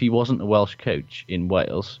is, if he wasn't a Welsh coach in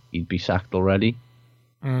Wales, he'd be sacked already.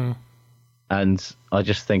 And I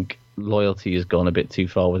just think loyalty has gone a bit too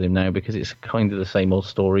far with him now, because it's kind of the same old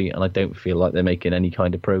story, and I don't feel like they're making any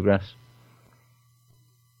kind of progress.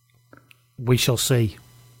 We shall see.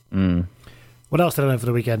 What else did I learn for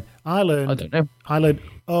the weekend? I don't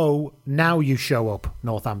know. Now you show up,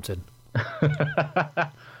 Northampton.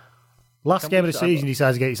 Last game of the season, you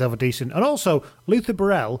decided to get yourself a decent... And also, Luther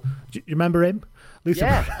Burrell, do you remember him? Where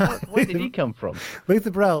did he come from?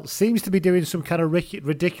 Luther Burrell seems to be doing some kind of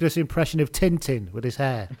ridiculous impression of Tintin with his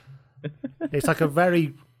hair. It's like a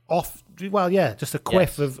very off... Well, yeah, just a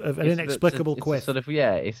quiff of an inexplicable quiff.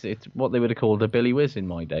 It's what they would have called a Billy Whiz in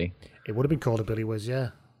my day. It would have been called a Billy Whiz, yeah.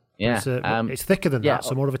 Yeah. It's thicker than that,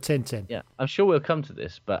 so more of a tin. Yeah, I'm sure we'll come to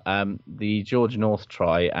this, but the George North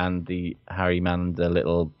try and the Harry Manda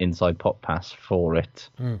little inside pop pass for it.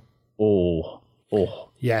 Oh.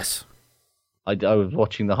 Yes. I was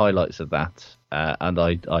watching the highlights of that, and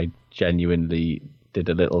I genuinely did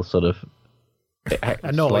a little sort of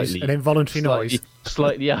a noise, an involuntary noise.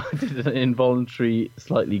 Slightly, I did an involuntary,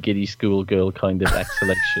 slightly giddy schoolgirl kind of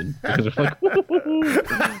exhalation. Because it was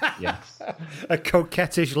like, yes. A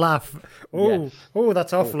coquettish laugh. Oh, yes. Oh,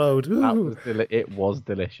 that's offload. It was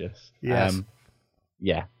delicious. Yes.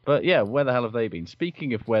 Yeah. But yeah, where the hell have they been?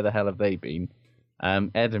 Speaking of where the hell have they been,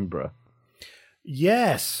 Edinburgh.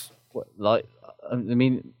 Yes. Like, I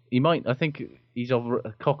mean, he might. I think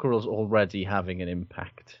Cockerell's already having an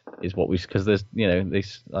impact. Is what because there's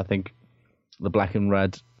I think the Black and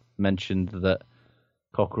Red mentioned that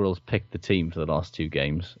Cockerell's picked the team for the last 2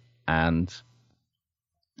 games, and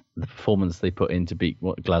the performance they put in to beat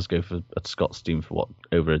Glasgow at Scotstoun for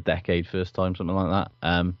over a decade, first time, something like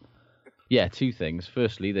that. 2 things.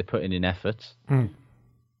 Firstly, they're putting in effort,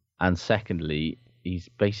 and secondly, he's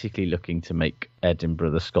basically looking to make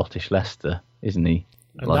Edinburgh the Scottish Leicester, isn't he?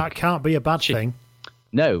 And that can't be a bad thing.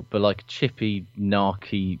 No, but like chippy,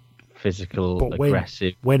 narky, physical,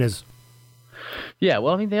 aggressive winners. Yeah,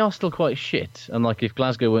 well, I mean, they are still quite shit. And like, if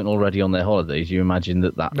Glasgow weren't already on their holidays, you imagine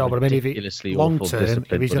that. No, but I mean, if long term,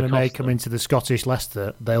 if he's going to make them into the Scottish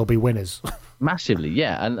Leicester, they'll be winners. Massively,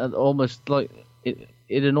 yeah, and almost like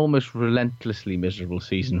in an almost relentlessly miserable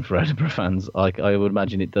season for Edinburgh fans, like I would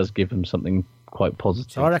imagine it does give them something quite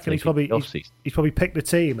positive. So I reckon he's probably picked the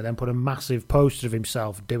team and then put a massive poster of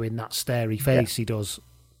himself doing that starey face he does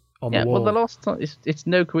on the wall. Well, the last time it's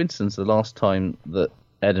no coincidence. The last time that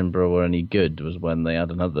Edinburgh were any good was when they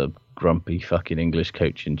had another grumpy fucking English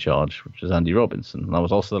coach in charge, which was Andy Robinson. And that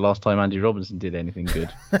was also the last time Andy Robinson did anything good.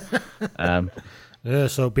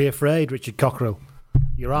 So be afraid, Richard Cockerell.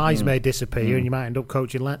 Your eyes may disappear and you might end up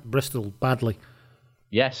coaching Bristol badly.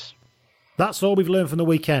 Yes. That's all we've learned from the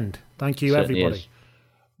weekend. Thank you, everybody. Is.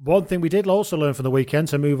 One thing we did also learn from the weekend,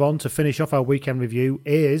 to move on to finish off our weekend review,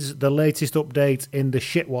 is the latest update in the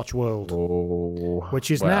Shitwatch world. Which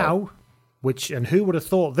is now, and who would have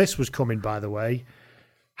thought this was coming, by the way,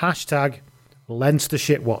 hashtag Leinster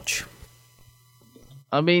Shitwatch.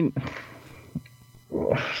 I mean,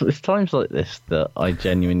 it's times like this that I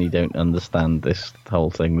genuinely don't understand this whole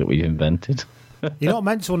thing that we've invented. You're not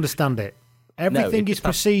meant to understand it. Everything is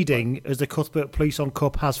proceeding as the Cuthbert Police on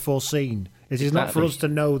Cup has foreseen. It is not for us to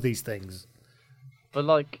know these things. But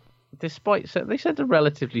like, they sent a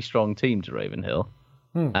relatively strong team to Ravenhill.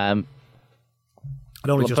 And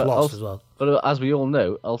only just lost as well. But as we all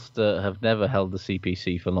know, Ulster have never held the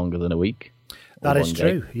CPC for longer than a week. That is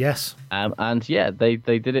true, yes. And yeah, they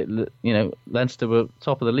did it, Leinster were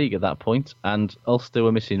top of the league at that point, and Ulster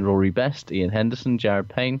were missing Rory Best, Ian Henderson, Jared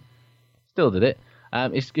Payne. Still did it.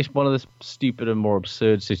 It's one of the stupid and more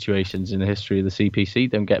absurd situations in the history of the CPC,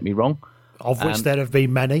 don't get me wrong. Of which there have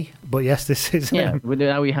been many, but yes, this is... Yeah,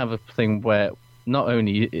 now we have a thing where not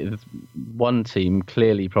only is one team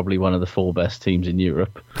clearly probably one of the 4 best teams in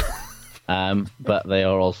Europe, but they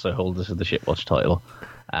are also holders of the Shitwatch title.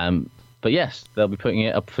 But yes, they'll be putting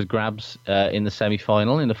it up for grabs in the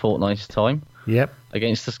semi-final in a fortnight's time. Yep.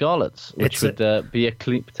 Against the Scarlets, which would be a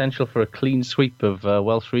potential for a clean sweep of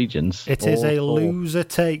Welsh regions. It is a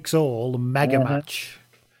loser-takes-all mega match,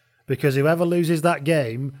 because whoever loses that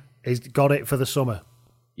game has got it for the summer.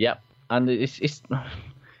 Yep, and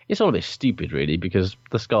it's all a bit stupid, really, because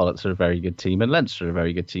the Scarlets are a very good team and Leinster are a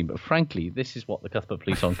very good team. But frankly, this is what the Cuthbert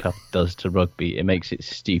Police on Cup does to rugby. It makes it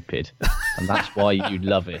stupid, and that's why you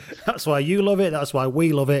love it. That's why you love it. That's why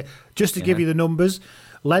we love it. Just to give you the numbers,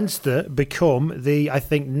 Leinster become the, I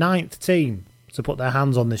think, 9th team to put their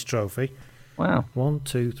hands on this trophy. Wow. 1,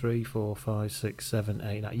 2, 3, 4, 5, 6, 7,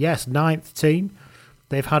 8, 9. Yes, 9th team.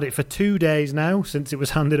 They've had it for 2 days now since it was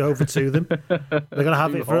handed over to them. They're going to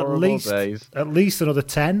have it for at least another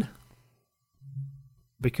 10.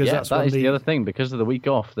 Because that is the other thing. Because of the week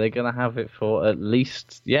off, they're going to have it for at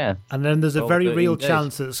least, And then there's a very real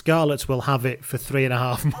chance that Scarlets will have it for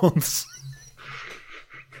 3.5 months.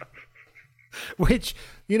 Which,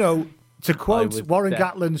 to quote Warren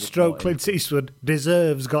Gatland / Clint Eastwood,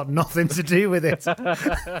 deserves got nothing to do with it.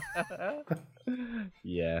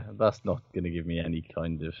 Yeah, that's not going to give me any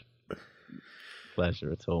kind of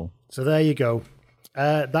pleasure at all. So there you go.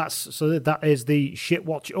 That is the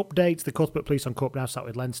Shitwatch update. The Cuthbert Police on Cup now start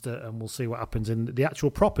with Leinster, and we'll see what happens in the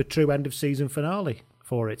actual proper true end of season finale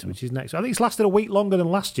for it, which is next. I think it's lasted a week longer than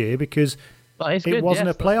last year because It wasn't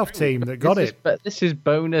a playoff team that got it. But this is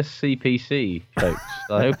bonus CPC, folks.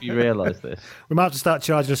 I hope you realise this. We might have to start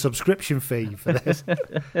charging a subscription fee for this.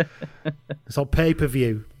 It's on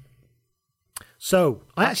pay-per-view. So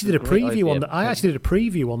I actually did a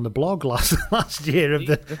preview on the blog last year of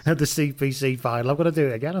the CPC final. I'm going to do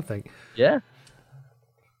it again, I think. Yeah.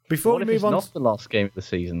 Before we move on, not the last game of the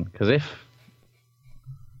season, because if.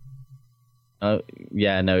 Oh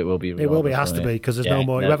yeah, no, it will be. It will be. It has to be because there's no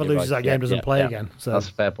more. Whoever loses that game doesn't play again. So that's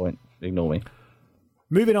a fair point. Ignore me.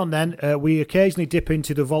 Moving on, then, we occasionally dip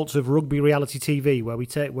into the vaults of Rugby Reality TV, where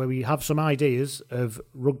we have some ideas of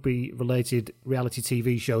rugby-related reality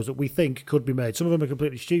TV shows that we think could be made. Some of them are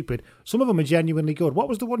completely stupid. Some of them are genuinely good. What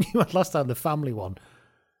was the one you had last time? The family one,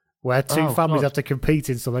 where two families have to compete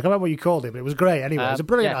in something. I can't remember what you called it, but it was great. Anyway, it was a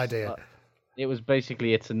brilliant idea. It was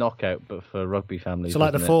basically it's a knockout, but for rugby families. So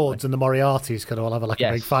like the Fords and the Moriartys could all have a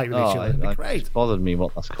big fight with each other. Great. It's bothered me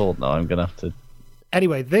what that's called now. I'm going to have to.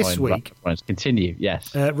 Anyway, this week... Continue,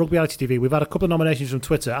 yes. Rugby Reality TV, we've had a couple of nominations from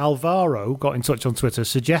Twitter. Alvaro got in touch on Twitter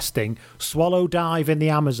suggesting Swallow Dive in the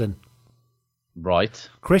Amazon. Right.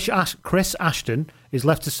 Chris Ashton is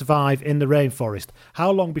left to survive in the rainforest.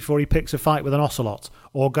 How long before he picks a fight with an ocelot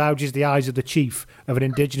or gouges the eyes of the chief of an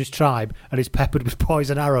indigenous tribe and is peppered with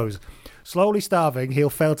poison arrows? Slowly starving,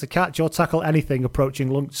 he'll fail to catch or tackle anything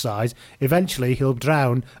approaching lunch size. Eventually, he'll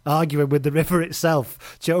drown, arguing with the river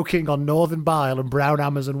itself, choking on northern bile and brown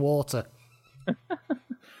Amazon water.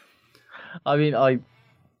 I mean,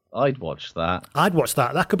 I'd watch that. I'd watch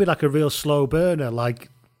that. That could be like a real slow burner,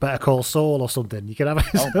 like Better Call Saul or something. You can have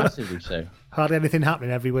it. Massively so. Hardly anything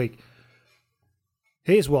happening every week.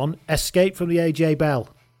 Here's one. Escape from the AJ Bell.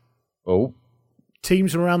 Oh.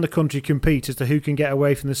 Teams from around the country compete as to who can get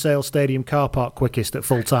away from the Sale Stadium car park quickest at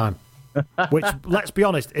full time. Which, let's be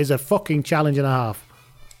honest, is a fucking challenge and a half.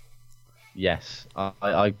 Yes.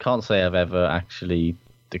 I can't say I've ever actually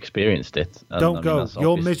experienced it. Don't go.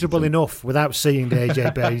 You're miserable enough without seeing the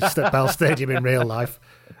AJ Bell Stadium in real life.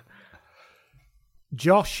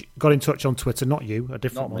 Josh got in touch on Twitter, not you, a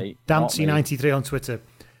different not one. Me. Dancy93 on Twitter,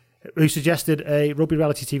 who suggested a rugby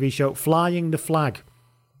reality TV show, Flying the Flag.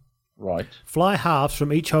 Right. Fly halves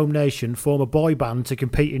from each home nation form a boy band to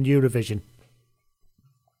compete in Eurovision.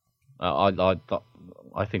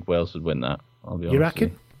 I think Wales would win that. I'll be honest. You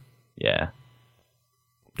reckon? Yeah.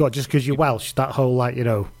 What, just because you're Welsh? That whole,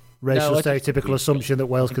 racial stereotypical assumption that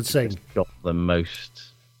Wales could sing? Got the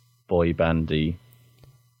most boy bandy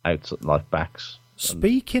backs.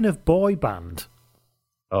 Speaking of boy band,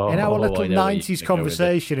 in our little 90s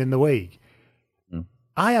conversation in the week,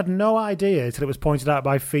 I had no idea until it was pointed out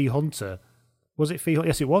by Fee Hunter. Was it Fee Hunter?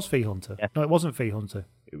 Yes, it was Fee Hunter. Yeah. No, it wasn't Fee Hunter.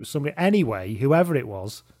 It was somebody. Anyway, whoever it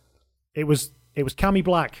was Cammy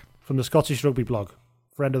Black from the Scottish Rugby blog,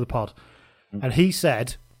 friend of the pod. And he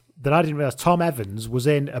said that I didn't realise Tom Evans was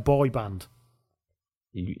in a boy band.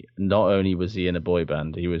 Not only was he in a boy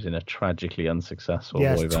band, he was in a tragically unsuccessful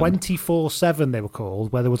boy band. 24/7 they were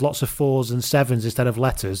called, where there was lots of 4s and 7s instead of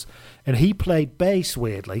letters. And he played bass,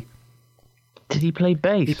 weirdly. Did he play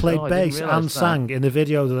bass? He played bass and sang in the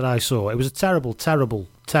video that I saw. It was a terrible, terrible,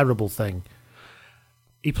 terrible thing.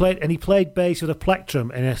 He played bass with a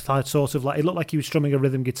plectrum, and it sort of it looked like he was strumming a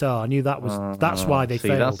rhythm guitar. I knew that's why they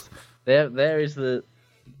failed. There is the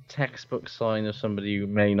textbook sign of somebody who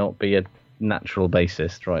may not be a natural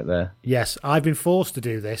bassist right there. Yes, I've been forced to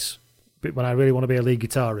do this, but when I really want to be a lead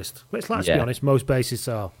guitarist. Which, let's be honest, most bassists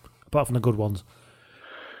are, apart from the good ones.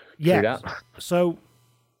 Yeah. So.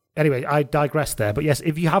 Anyway, I digress there. But yes,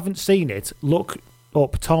 if you haven't seen it, look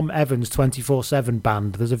up Tom Evans 24/7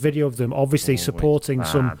 band. There's a video of them obviously supporting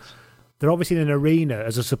some... They're obviously in an arena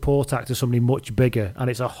as a support act to somebody much bigger, and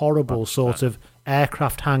it's a horrible sort of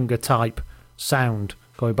aircraft hangar type sound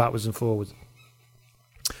going backwards and forwards.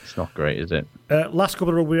 It's not great, is it? Last couple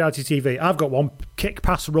of Rugby Reality TV. I've got one, Kick,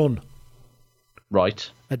 Pass, Run.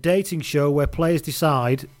 Right. A dating show where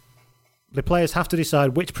the players have to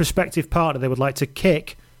decide which prospective partner they would like to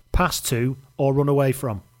kick, pass to, or run away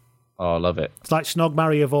from. Oh, I love it. It's like Snog,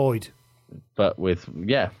 Marry, Avoid. But with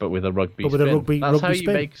a rugby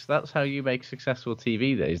spin. That's how you make successful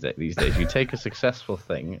TV these days. You take a successful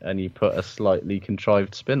thing and you put a slightly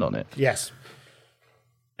contrived spin on it. Yes.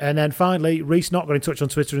 And then finally, Reese Knott got in touch on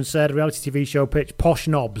Twitter and said, reality TV show pitch, Posh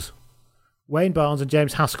Knobs. Wayne Barnes and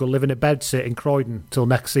James Haskell living at Bedsit in Croydon till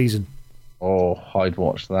next season. Oh, I'd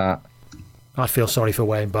watch that. I feel sorry for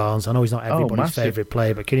Wayne Barnes. I know he's not everybody's favourite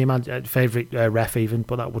player, but can you imagine favourite ref even?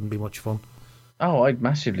 But that wouldn't be much fun. Oh, I'd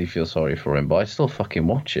massively feel sorry for him, but I'd still fucking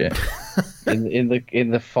watch it. in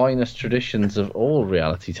the finest traditions of all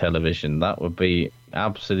reality television, that would be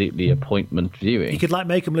absolutely appointment viewing. You could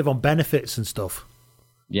make him live on benefits and stuff.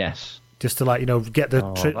 Yes. just to get the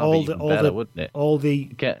all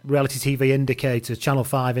the reality TV indicators, Channel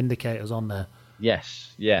 5 indicators on there.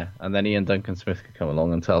 Yes, yeah, and then Ian Duncan Smith could come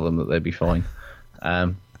along and tell them that they'd be fine,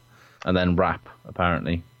 and then rap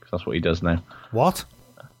apparently, because that's what he does now. What?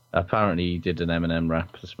 Apparently he did an Eminem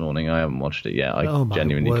rap this morning. I haven't watched it yet. I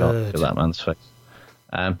genuinely can't feel that man's face.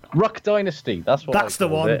 Ruck Dynasty. That's the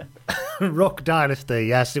one. Ruck Dynasty.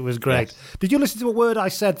 Yes, it was great. Yes. Did you listen to a word I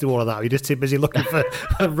said through all of that? Or are you just too busy looking for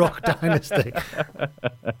Ruck Dynasty?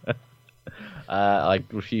 I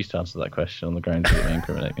refuse to answer that question on the grounds that it may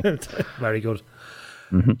incriminate me. Very good.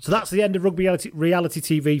 Mm-hmm. So that's the end of Rugby Reality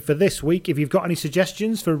TV for this week. If you've got any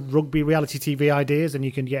suggestions for Rugby Reality TV ideas, then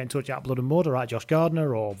you can get in touch at Blood and Mud or at Josh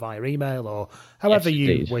Gardner or via email or however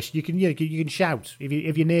you wish. You can shout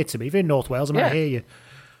if you're near to me. If you're in North Wales, I might hear you.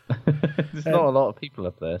 There's not a lot of people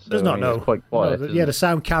up there, so there's not. It's quite quiet. The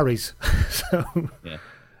sound carries.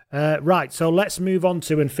 Right, so let's move on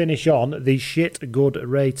to and finish on the shit good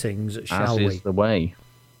ratings, shall we? As is the way.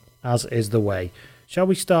 As is the way. Shall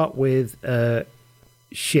we start with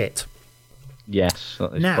shit? Yes,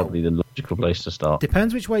 that is probably the logical place to start.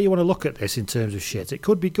 Depends which way you want to look at this in terms of shit. It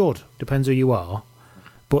could be good, depends who you are.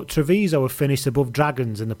 But Treviso have finished above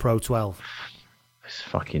Dragons in the Pro 12. It's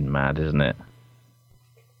fucking mad, isn't it?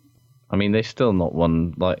 I mean, they've still not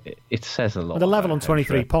won. It says a lot. They're level on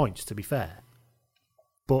 23 points, to be fair.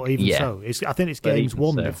 But even so, I think it's games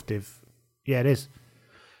won. So. Yeah, it is.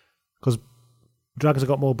 Because Dragons have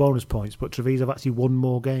got more bonus points, but Treviso have actually won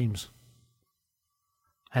more games.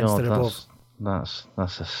 Hence they're above. That's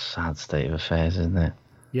a sad state of affairs, isn't it?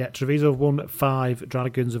 Yeah, Treviso have won 5,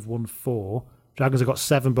 Dragons have won 4. Dragons have got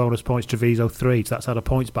 7 bonus points, Treviso 3, so that's how the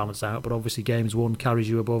points balance out, but obviously games won carries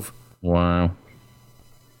you above. Wow.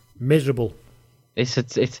 Miserable. It's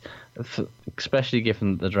especially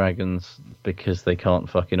given the Dragons, because they can't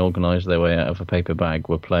fucking organise their way out of a paper bag,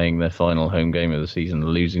 were playing their final home game of the season,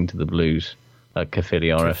 losing to the Blues at Caerphilly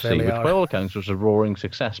RFC, which by all accounts was a roaring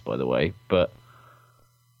success, by the way, but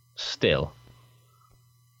still,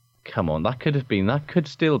 come on, that could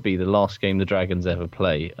still be the last game the Dragons ever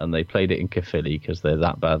play, and they played it in Caerphilly because they're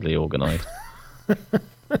that badly organised.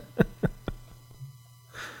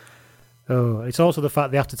 Oh, it's also the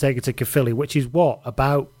fact they have to take it to Caerphilly, which is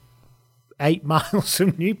about 8 miles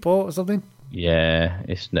from Newport or something? Yeah,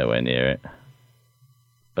 it's nowhere near it.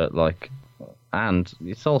 But and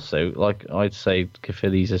it's also I'd say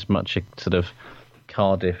Caerphilly's as much a sort of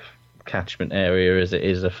Cardiff catchment area as it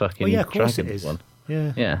is a fucking Dragons one.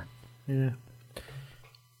 Yeah.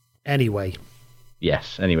 Anyway.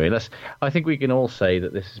 Yes, anyway, I think we can all say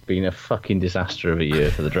that this has been a fucking disaster of a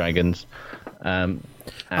year for the Dragons.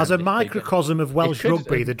 As a microcosm of Welsh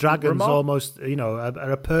rugby, the Dragons almost,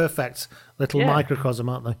 are a perfect little microcosm,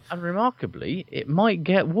 aren't they? And remarkably, it might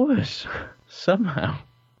get worse somehow.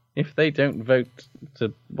 If they don't vote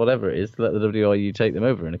to whatever it is to let the WRU take them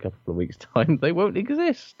over in a couple of weeks' time, they won't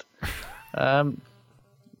exist.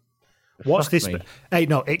 What's this? Hey,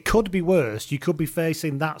 no, it could be worse. You could be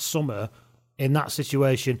facing that summer in that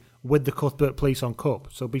situation with the Cuthbert Police on Cup.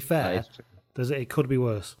 So be fair, it could be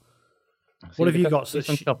worse. What have you got?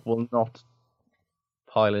 Police Cup will not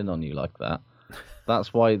pile in on you like that.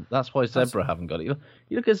 That's why Zebra haven't got it. You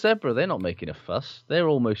look at Zebra; they're not making a fuss. They're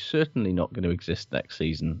almost certainly not going to exist next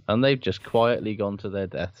season, and they've just quietly gone to their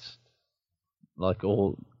deaths, like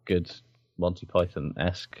all good Monty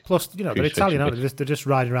Python-esque. Plus, they're Italian, aren't they? They're just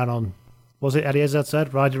riding around on. Was it Eddie Izzard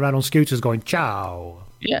said riding around on scooters going ciao?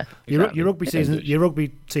 Yeah, exactly. Your rugby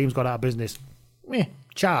team's got out of business.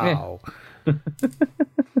 Ciao.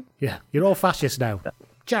 Yeah, you're all fascists now.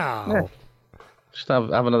 Ciao. Yeah. Just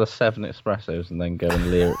have another 7 espressos and then go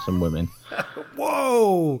and leer at some women.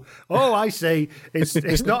 Whoa! Oh, I see.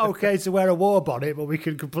 It's not okay to wear a war bonnet, but we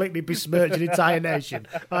can completely besmirch an entire nation.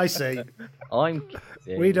 I see. I'm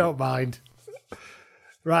kidding. We don't mind.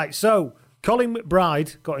 Right, so Colin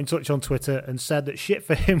McBride got in touch on Twitter and said that shit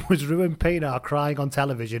for him was Ruben Pienaar crying on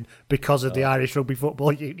television because of the Irish Rugby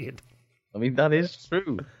Football Union. I mean, that is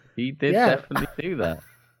true. He did definitely do that.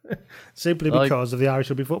 Simply because of the Irish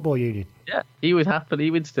Rugby Football Union. Yeah, he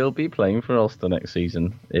would still be playing for Ulster next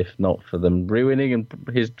season, if not for them ruining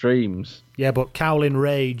his dreams. Yeah, but Cowlin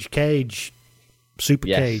Rage Cage, Super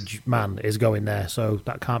Cage man is going there, so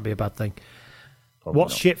that can't be a bad thing. Probably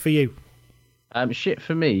What's not. Shit for you? Shit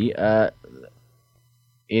for me,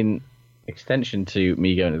 in extension to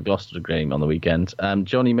me going to the Gloucester game on the weekend,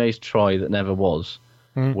 Johnny May's try that never was,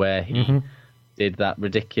 where he did that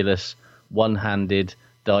ridiculous one-handed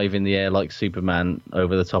dive in the air like Superman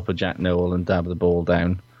over the top of Jack Nowell and dab the ball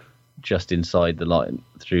down just inside the line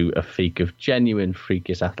through a genuine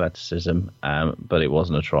freakish athleticism, but it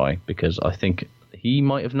wasn't a try because I think He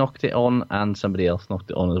might have knocked it on, and somebody else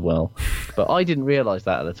knocked it on as well. But I didn't realise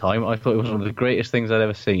that at the time. I thought it was one of the greatest things I'd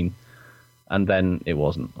ever seen. And then it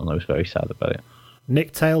wasn't, and I was very sad about it.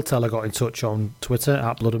 Nick Tailteller got in touch on Twitter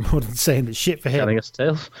at Blood and Mud and saying that shit for him. Telling us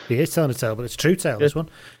tales? He is telling a tale, but it's a true tale, this one.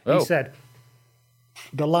 Oh. He said,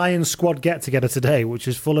 the Lions squad get-together today, which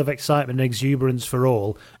is full of excitement and exuberance for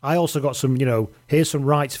all. I also got some, here's some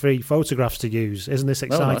rights-free photographs to use. Isn't this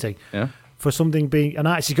exciting? Oh, right. Yeah. For something being... And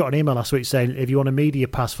I actually got an email last week saying, if you want a media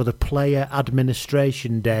pass for the Player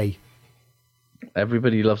Administration Day...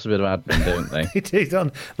 Everybody loves a bit of admin, don't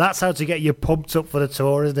they? That's how to get you pumped up for the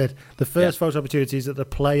tour, isn't it? The first photo opportunity is at the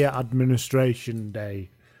Player Administration Day.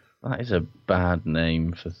 That is a bad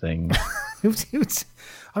name for things.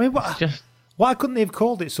 I mean, why couldn't they have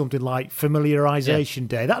called it something like Familiarisation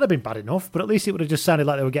Day? That'd have been bad enough, but at least it would have just sounded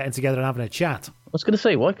like they were getting together and having a chat. I was going to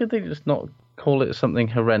say, why could they just not call it something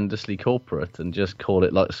horrendously corporate and just call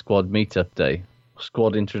it like Squad Meetup Day?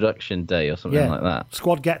 Squad Introduction Day or something like that.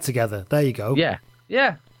 Squad Get Together. There you go.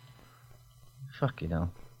 Yeah. Fucking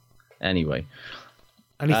hell. Anyway.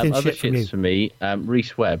 Anything other shit from you? For me,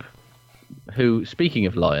 Rhys Webb, who, speaking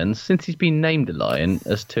of lions, since he's been named a lion,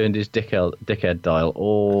 has turned his dickhead dial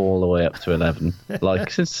all the way up to 11.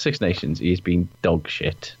 Like, since the Six Nations, he's been dog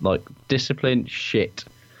shit. Like, discipline, shit.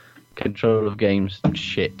 Control of games,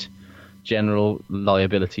 shit. General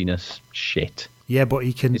liabilityness, shit. Yeah, but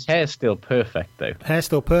he can... His hair's still perfect, though. Hair's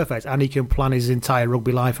still perfect, and he can plan his entire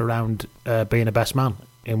rugby life around being a best man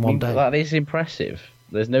in one day. That is impressive.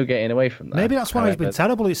 There's no getting away from that. Maybe that's why he's been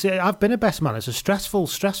terrible. I've been a best man. It's a stressful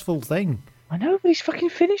thing. I know, but he's fucking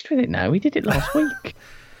finished with it now. He did it last week.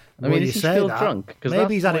 I mean, is he still drunk?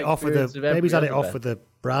 Maybe he's had it off with the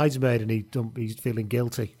bridesmaid, and he's feeling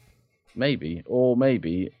guilty. Maybe, or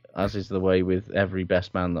maybe, as is the way with every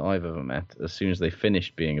best man that I've ever met, as soon as they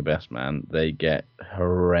finish being a best man, they get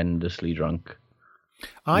horrendously drunk.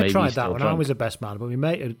 I tried that when I was a best man, but my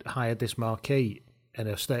mate had hired this marquee in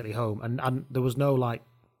a stately home, and there was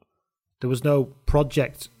no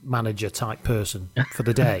project manager type person for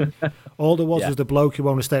the day. All there was the bloke who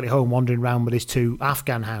owned a stately home wandering around with his two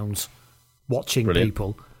Afghan hounds watching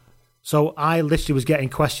people. So I literally was getting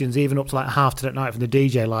questions even up to like 10:30 at night from the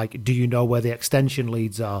DJ, like, do you know where the extension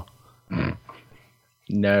leads are?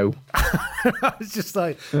 No. I was just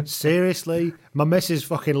like, seriously? My missus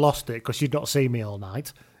fucking lost it because she'd not seen me all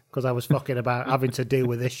night because I was fucking about having to deal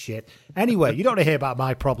with this shit. Anyway, you don't want to hear about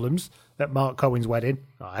my problems at Mark Cohen's wedding.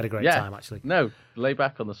 Oh, I had a great time, actually. No, lay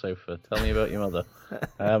back on the sofa. Tell me about your mother.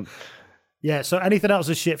 So anything else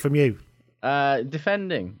is shit from you?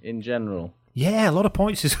 Defending in general. Yeah, a lot of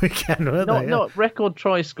points this weekend, weren't they? Not record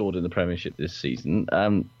tries scored in the Premiership this season.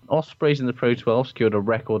 Ospreys in the Pro 12 secured a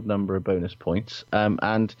record number of bonus points.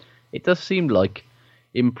 And it does seem like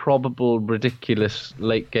improbable, ridiculous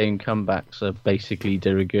late-game comebacks are basically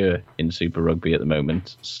de rigueur in Super Rugby at the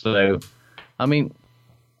moment. So, I mean,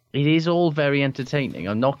 it is all very entertaining.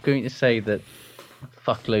 I'm not going to say that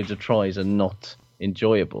fuckloads of tries are not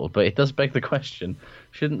enjoyable, but it does beg the question,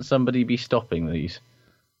 shouldn't somebody be stopping these?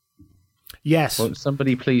 Yes. Won't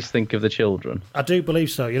somebody please think of the children? I do believe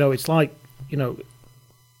so. It's like,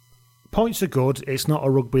 points are good. It's not a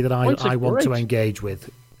rugby that I want to engage with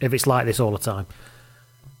if it's like this all the time.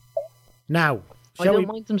 Now, I don't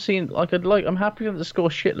mind them seeing, I'm happy with them to score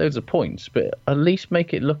shitloads of points, but at least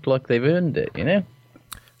make it look like they've earned it,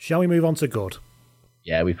 Shall we move on to good?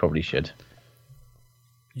 Yeah, we probably should.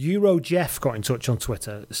 Euro Jeff got in touch on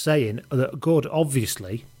Twitter saying that good,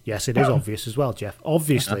 obviously, yes, it is obvious as well, Jeff.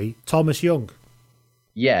 Obviously, Thomas Young.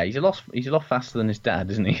 Yeah, he's a lot faster than his dad,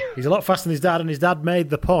 isn't he? He's a lot faster than his dad, and his dad made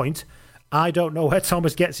the point. I don't know where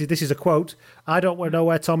Thomas gets his. This is a quote. I don't know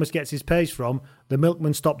where Thomas gets his pace from. The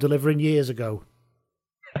milkman stopped delivering years ago.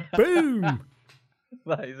 Boom!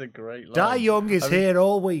 That is a great line. Di Young is here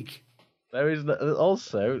all week. There is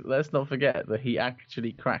also, let's not forget that he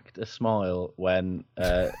actually cracked a smile when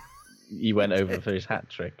he went over for his hat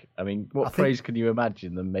trick. I mean, what phrase can you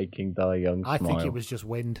imagine them making Di Young smile? I think it was just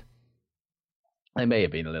wind. There may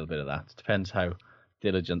have been a little bit of that. Depends how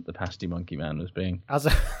diligent the pasty monkey man was being.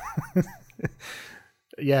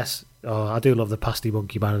 Yes. Oh, I do love the pasty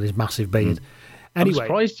monkey man and his massive beard. Anyway, I'm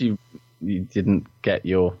surprised you didn't get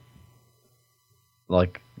your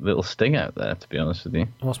little sting out there, to be honest with you.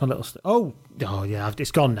 What's my little sting? Oh yeah,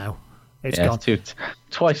 it's gone now. It's gone. It's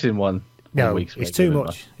twice in one. No, it's too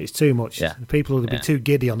much. It's too much. Yeah. People will be too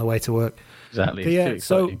giddy on the way to work. Exactly. It's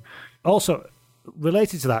too exciting. So, also,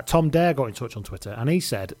 related to that, Tom Dare got in touch on Twitter, and he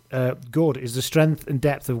said, good is the strength and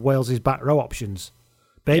depth of Wales's back row options.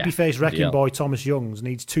 Babyface wrecking boy Thomas Youngs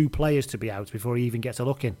needs 2 players to be out before he even gets a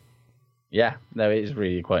look in. Yeah, no, it is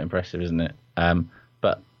really quite impressive, isn't it?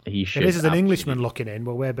 But he should. This is an Englishman looking in,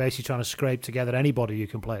 but we're basically trying to scrape together anybody who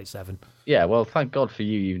can play at 7. Yeah, well, thank God for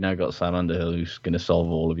you. You've now got Sam Underhill, who's going to solve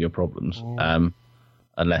all of your problems.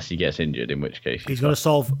 Unless he gets injured, in which case he's going to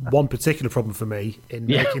solve one particular problem for me in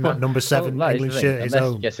making that number 7 England shirt his own.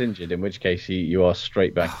 Unless he gets injured, in which case you are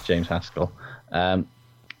straight back to James Haskell.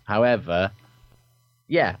 However,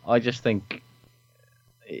 yeah, I just think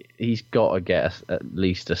he's got to get at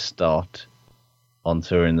least a start on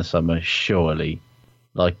tour in the summer, surely.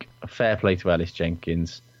 Like, fair play to Ellis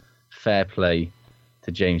Jenkins, fair play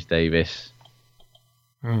to James Davis.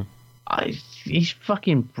 He's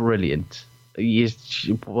fucking brilliant. He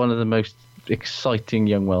is one of the most exciting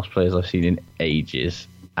young Welsh players I've seen in ages,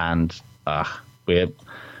 and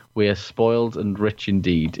we're spoiled and rich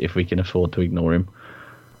indeed if we can afford to ignore him.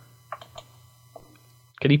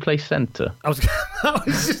 Can he play centre? I was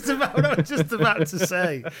just about to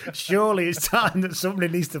say, surely it's time that somebody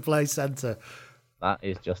needs to play centre. That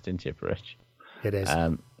is Justin Chipperich. It is.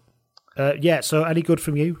 So any good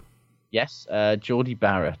from you? Yes, Geordie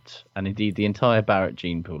Barrett, and indeed the entire Barrett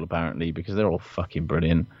gene pool, apparently, because they're all fucking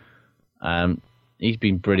brilliant. He's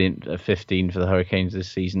been brilliant at 15 for the Hurricanes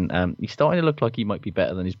this season. He's starting to look like he might be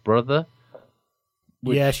better than his brother.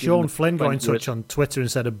 Yeah, Sean Flynn got in touch on Twitter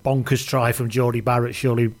and said a bonkers try from Geordie Barrett,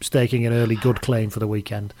 surely staking an early good claim for the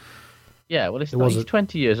weekend. Yeah, well, he's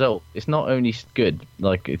 20 years old. It's not only good,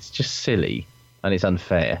 like, it's just silly, and it's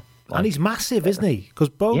unfair. And he's massive, isn't he? Because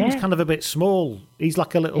Bone's kind of a bit small. He's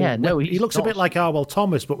like a little... Yeah, no, he looks a bit like Arwell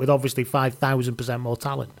Thomas, but with obviously 5,000% more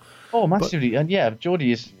talent. Oh, massively. And yeah,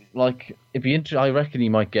 Geordie is like... It'd be interesting. I reckon he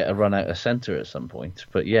might get a run out of centre at some point.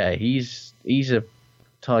 But yeah, he's a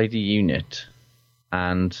tidy unit.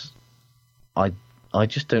 And I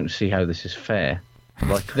just don't see how this is fair.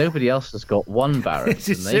 Like, nobody else has got one Barrett. This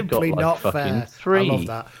is simply got, like, not fair. 3. I love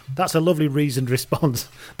that. That's a lovely reasoned response.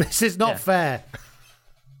 This is not fair.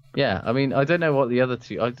 Yeah, I mean, I don't know what the other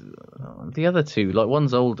two... like,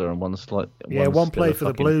 one's older and one's like... Yeah, one played for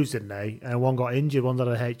the Blues, didn't they? And one got injured, one had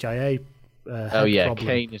a HIA problem.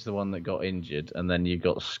 Kane is the one that got injured, and then you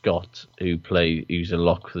got Scott, who's a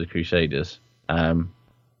lock for the Crusaders. And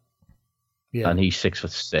he's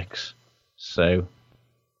 6'6". So...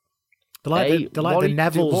 They're like the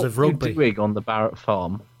Nevilles of rugby. What are you doing on the Barrett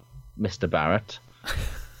farm, Mr. Barrett,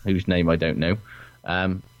 whose name I don't know?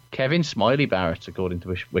 Kevin Smiley Barrett, according to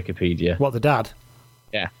Wikipedia. What, the dad?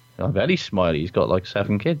 Yeah. Very Smiley. He's got like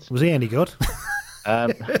 7 kids. Was he any good?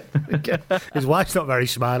 His wife's not very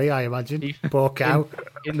smiley, I imagine. Poor cow.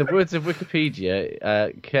 In the words of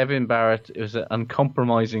Wikipedia, Kevin Barrett was an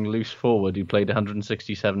uncompromising loose forward who played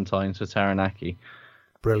 167 times for Taranaki.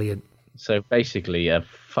 Brilliant. So basically a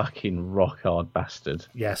fucking rock-hard bastard.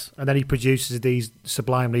 Yes. And then he produces these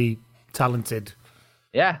sublimely talented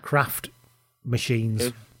craft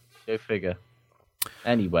machines. Go figure.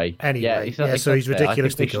 Anyway, so he's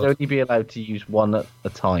ridiculously good. They should only be allowed to use one at a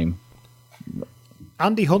time.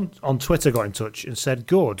 Andy Hunt on Twitter got in touch and said,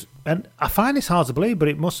 good. And I find this hard to believe, but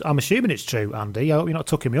I'm assuming it's true, Andy. I hope you're not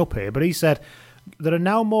tucking me up here. But he said, there are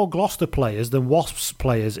now more Gloucester players than Wasps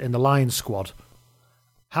players in the Lions squad.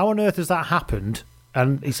 How on earth has that happened?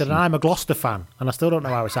 And he said, and I'm a Gloucester fan, and I still don't know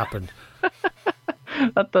how it's happened.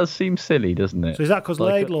 That does seem silly, doesn't it? So is that because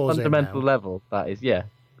Laidlaw's in now? Fundamental level, that is, yeah.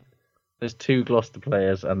 There's 2 Gloucester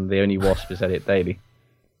players, and the only Wasp is Elliot Daly.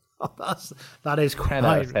 That is quite... 10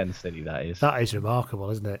 out of 10 silly, that is. That is remarkable,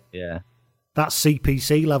 isn't it? Yeah. That's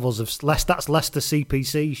CPC levels of... That's Leicester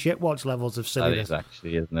CPC shitwatch levels of silliness. That is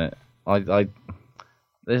actually, isn't it?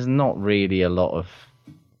 There's not really a lot of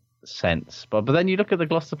sense. But then you look at the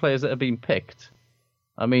Gloucester players that have been picked.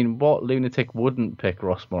 I mean, what lunatic wouldn't pick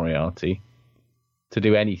Ross Moriarty to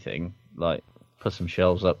do anything? Like, put some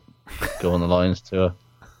shelves up, go on the Lions tour,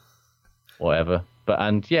 whatever.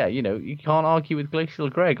 You can't argue with Glacial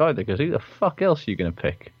Greg either, because who the fuck else are you going to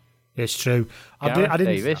pick? It's true. Gareth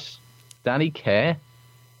Davis, Danny Kerr.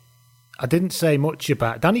 I didn't say much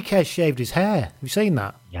about... Danny Kerr shaved his hair. Have you seen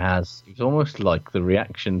that? He has. It was almost like the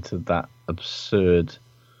reaction to that absurd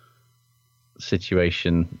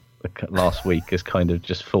situation last week has kind of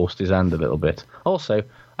just forced his hand a little bit. Also,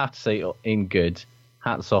 I have to say, in good,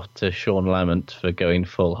 hats off to Sean Lamont for going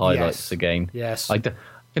full highlights again. Yes.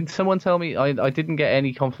 Can someone tell me? I didn't get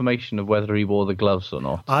any confirmation of whether he wore the gloves or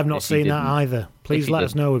not. I've not seen that either. Please let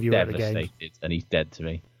us know if you were at the game. And he's dead to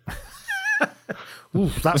me. Ooh,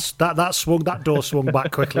 that door swung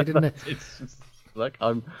back quickly, didn't it? It's like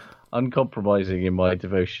I'm uncompromising in my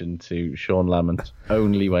devotion to Sean Lamont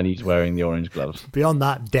only when he's wearing the orange gloves. Beyond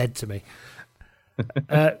that, dead to me.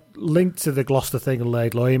 Linked to the Gloucester thing and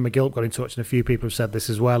Laidlaw, Ian McGill got in touch, and a few people have said this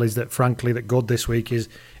as well, is that frankly that good this week is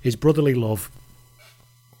brotherly love.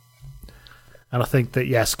 And I think that,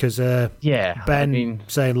 yes, because Ben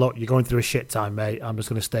saying, look, you're going through a shit time, mate, I'm just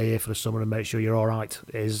going to stay here for the summer and make sure you're all right,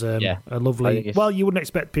 is a lovely... Well, you wouldn't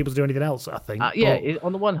expect people to do anything else, I think.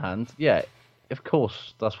 On the one hand, of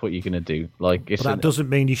course, that's what you're going to do. But that doesn't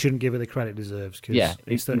mean you shouldn't give it the credit it deserves. Cause you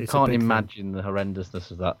it's can't imagine the horrendousness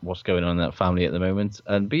of that, what's going on in that family at the moment.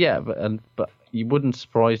 But you wouldn't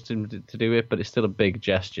surprise him to do it, but it's still a big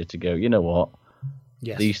gesture to go, you know what?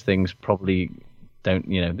 Yes. These things probably... don't,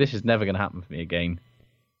 this is never going to happen for me again.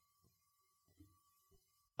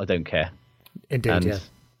 I don't care. Indeed,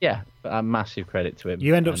 yeah. But a massive credit to him.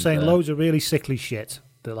 You end up saying loads of really sickly shit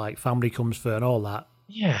that, like, family comes first and all that.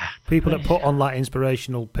 Yeah. People that put on, like,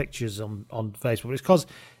 inspirational pictures on Facebook. It's because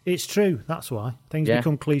it's true. That's why. Things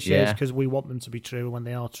become cliches because we want them to be true, and when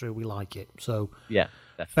they are true, we like it. So,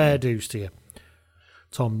 definitely. Fair dues to you,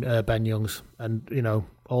 Ben Youngs. And,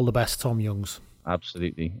 all the best, Tom Youngs.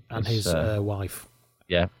 Absolutely. And his wife.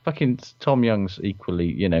 Yeah, fucking Tom Young's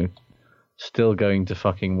equally, still going to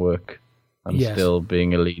fucking work and still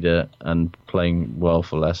being a leader and playing well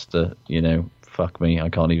for Leicester. Fuck me, I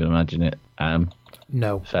can't even imagine it.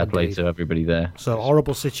 No, fair play to everybody there. So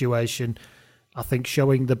horrible situation. I think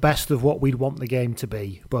showing the best of what we'd want the game to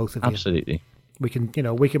be, both of you. Absolutely. We can be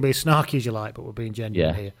as snarky as you like, but we're being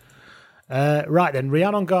genuine here. Right then,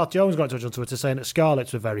 Rhiannon Garth Jones got in touch on Twitter saying that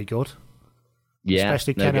Scarlets were very good. Yeah,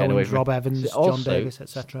 especially Ken Owens, Rob Evans, John Davis,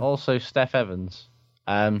 etc. Also, Steph Evans.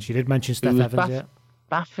 She did mention Steph Evans,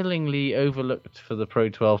 bafflingly overlooked for the Pro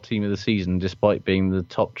 12 team of the season, despite being the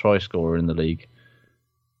top try scorer in the league,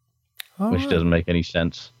 which doesn't make any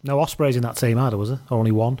sense. No Ospreys in that team either, was there? Or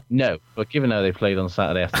only one? No, but given how they played on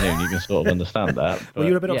Saturday afternoon, you can sort of understand that. But, well,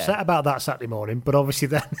 you were a bit upset about that Saturday morning, but obviously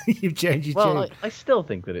then you've changed your tune. Well, I still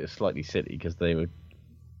think that it was slightly silly because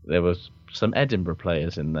there was some Edinburgh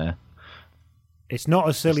players in there. It's not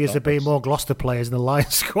as silly as there being more Gloucester players in the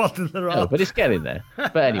Lions squad than there are. No, but it's getting there.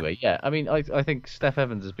 But anyway, I mean, I think Steph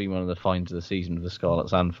Evans has been one of the finds of the season for the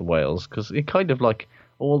Scarlets and for Wales, because it kind of like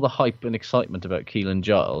all the hype and excitement about Keelan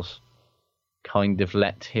Giles kind of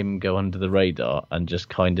let him go under the radar and just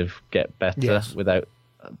kind of get better without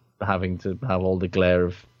having to have all the glare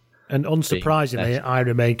of... And unsurprisingly, I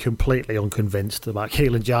remain completely unconvinced about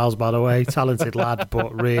Keelan Giles, by the way. Talented lad,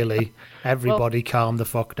 but really, everybody calm the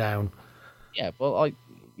fuck down. Yeah, well,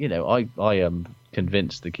 I am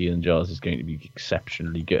convinced that Keelan Giles is going to be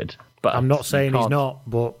exceptionally good. But I'm not saying he's not,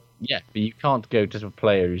 but... Yeah, but you can't go to a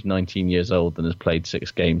player who's 19 years old and has played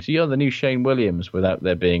 6 games. You're the new Shane Williams without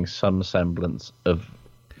there being some semblance of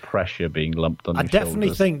pressure being lumped on your shoulders. I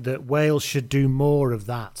definitely think that Wales should do more of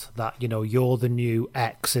that, you're the new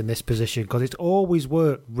X in this position, because it's always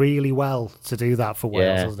worked really well to do that for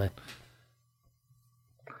Wales, hasn't it?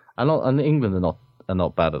 And England are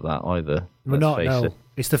not bad at that either. We're not, no.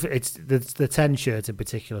 It's the 10 shirt in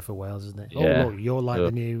particular for Wales, isn't it? Yeah. Oh, look, you're like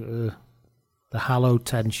the new, the hallowed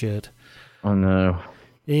 10 shirt. I know.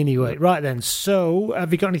 Anyway, right then. So,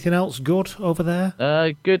 have you got anything else good over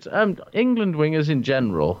there? Good. England wingers in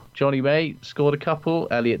general. Johnny May scored a couple.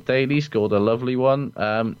 Elliot Daly scored a lovely one.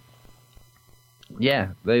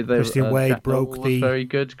 Christian Wade broke the... very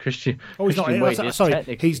good. Christian Wade.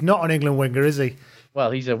 Sorry, he's not an England winger, is he?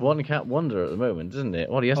 Well, he's a one-cap wonder at the moment, isn't it?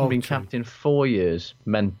 Well, he hasn't been capped in 4 years.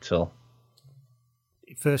 Mental.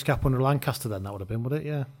 First cap under Lancaster, then, that would have been, would it?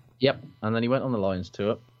 Yeah. Yep. And then he went on the Lions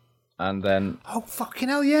tour. And then... Oh, fucking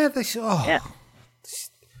hell, yeah. Yeah.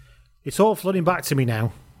 It's all flooding back to me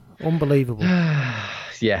now. Unbelievable.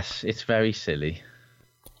 Yes, it's very silly.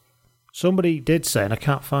 Somebody did say, and I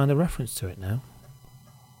can't find a reference to it now,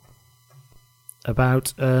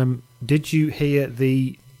 about, did you hear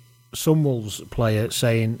the Sunwolves player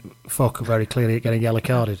saying fuck very clearly at getting yellow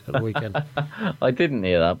carded at the weekend? I didn't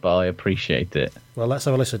hear that, but I appreciate it. Well, let's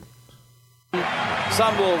have a listen.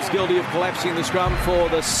 Sunwolves guilty of collapsing the scrum for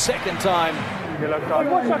the second time. Yellow card.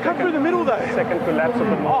 Watch that come through the middle there. Second collapse of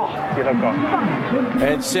the yellow card.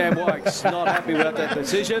 And Sam White's not happy with that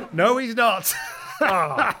decision. No, he's not.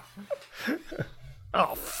 Oh,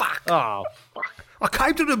 fuck. Oh, fuck. I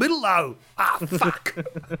came to the middle, though. Fuck.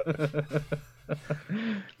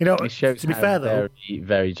 To be fair, though... Very,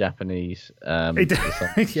 very Japanese.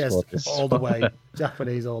 Yes, all the way.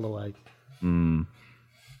 Japanese all the way.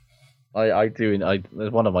 I do.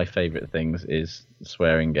 One of my favourite things is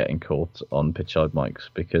swearing getting caught on pitch-side mics,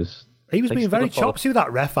 because... He was being very chopsy with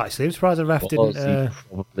that ref, actually. I'm surprised the ref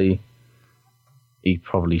didn't... He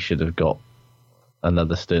probably should have got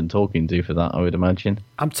another stern talking to for that, I would imagine.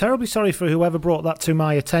 I'm terribly sorry for whoever brought that to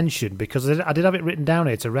my attention, because I did have it written down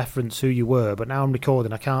here to reference who you were, but now I'm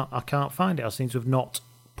recording. I can't find it. I seem to have not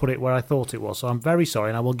put it where I thought it was, so I'm very sorry,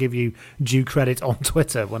 and I will give you due credit on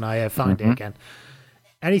Twitter when I find it again.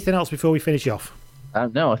 Anything else before we finish off?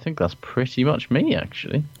 No, I think that's pretty much me,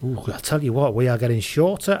 actually. Ooh, I tell you what, we are getting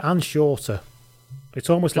shorter and shorter. It's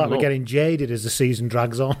almost like we're getting jaded as the season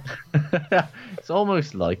drags on. It's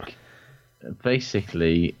almost like,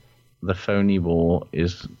 basically, the phony war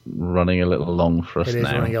is running a little long for us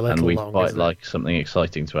now, and we'd quite like something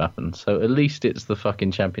exciting to happen. So at least it's the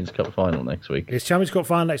fucking Champions Cup final next week. It's Champions Cup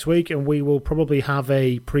final next week, and we will probably have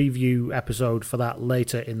a preview episode for that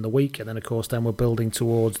later in the week, and then, of course, we're building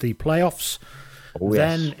towards the playoffs. Oh,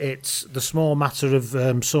 yes. Then it's the small matter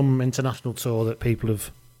of some international tour that people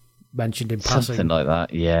have mentioned in passing. Something like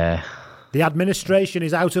that, yeah. The administration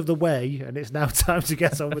is out of the way, and it's now time to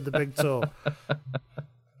get on with the big tour.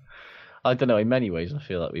 I don't know, in many ways I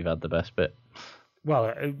feel like we've had the best bit.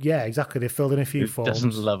 Well, yeah, exactly. They've filled in a few forms.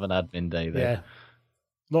 Doesn't love an admin day, though. Yeah.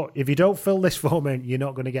 Look, if you don't fill this form in, you're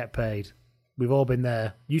not going to get paid. We've all been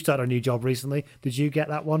there. You started a new job recently. Did you get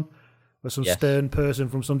that one? Where some stern person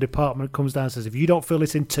from some department comes down and says, if you don't fill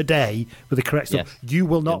this in today with the correct stuff, you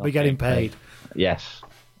will not be getting paid. Yes,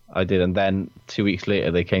 I did. And then 2 weeks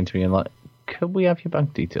later, they came to me and like, could we have your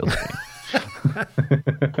bank details?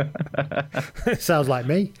 Sounds like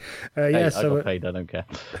me. Hey, I got paid, I don't care.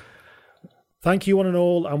 Thank you one and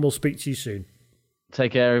all, and we'll speak to you soon.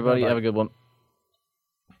 Take care, everybody. Bye-bye. Have a good one.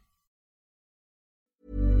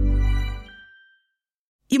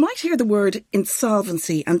 You might hear the word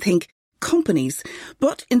insolvency and think companies,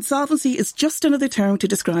 but insolvency is just another term to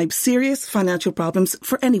describe serious financial problems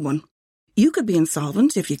for anyone. You could be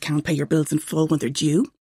insolvent if you can't pay your bills in full when they're due.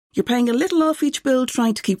 You're paying a little off each bill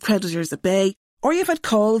trying to keep creditors at bay, or you've had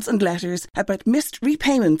calls and letters about missed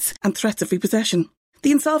repayments and threats of repossession.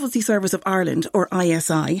 The Insolvency Service of Ireland, or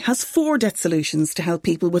ISI, has 4 debt solutions to help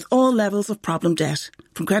people with all levels of problem debt,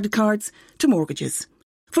 from credit cards to mortgages.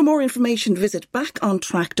 For more information, visit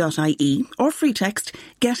backontrack.ie or free text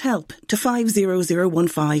GET HELP to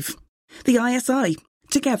 50015. The ISI.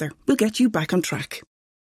 Together, we'll get you back on track.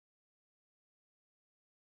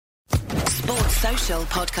 Sports Social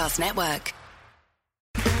Podcast Network.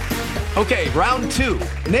 Okay, round 2.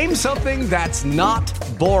 Name something that's not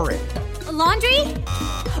boring. A laundry?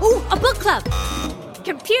 Ooh, a book club.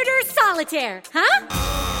 Computer solitaire, huh?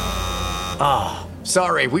 Ah,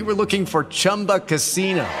 sorry, we were looking for Chumba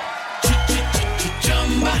Casino.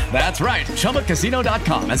 That's right,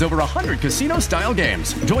 ChumbaCasino.com has over 100 casino-style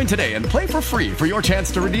games. Join today and play for free for your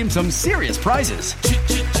chance to redeem some serious prizes.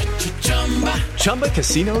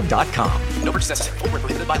 ChumbaCasino.com. No purchase necessary. Void where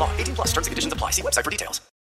prohibited by law. 18+ terms and conditions apply. See website for details.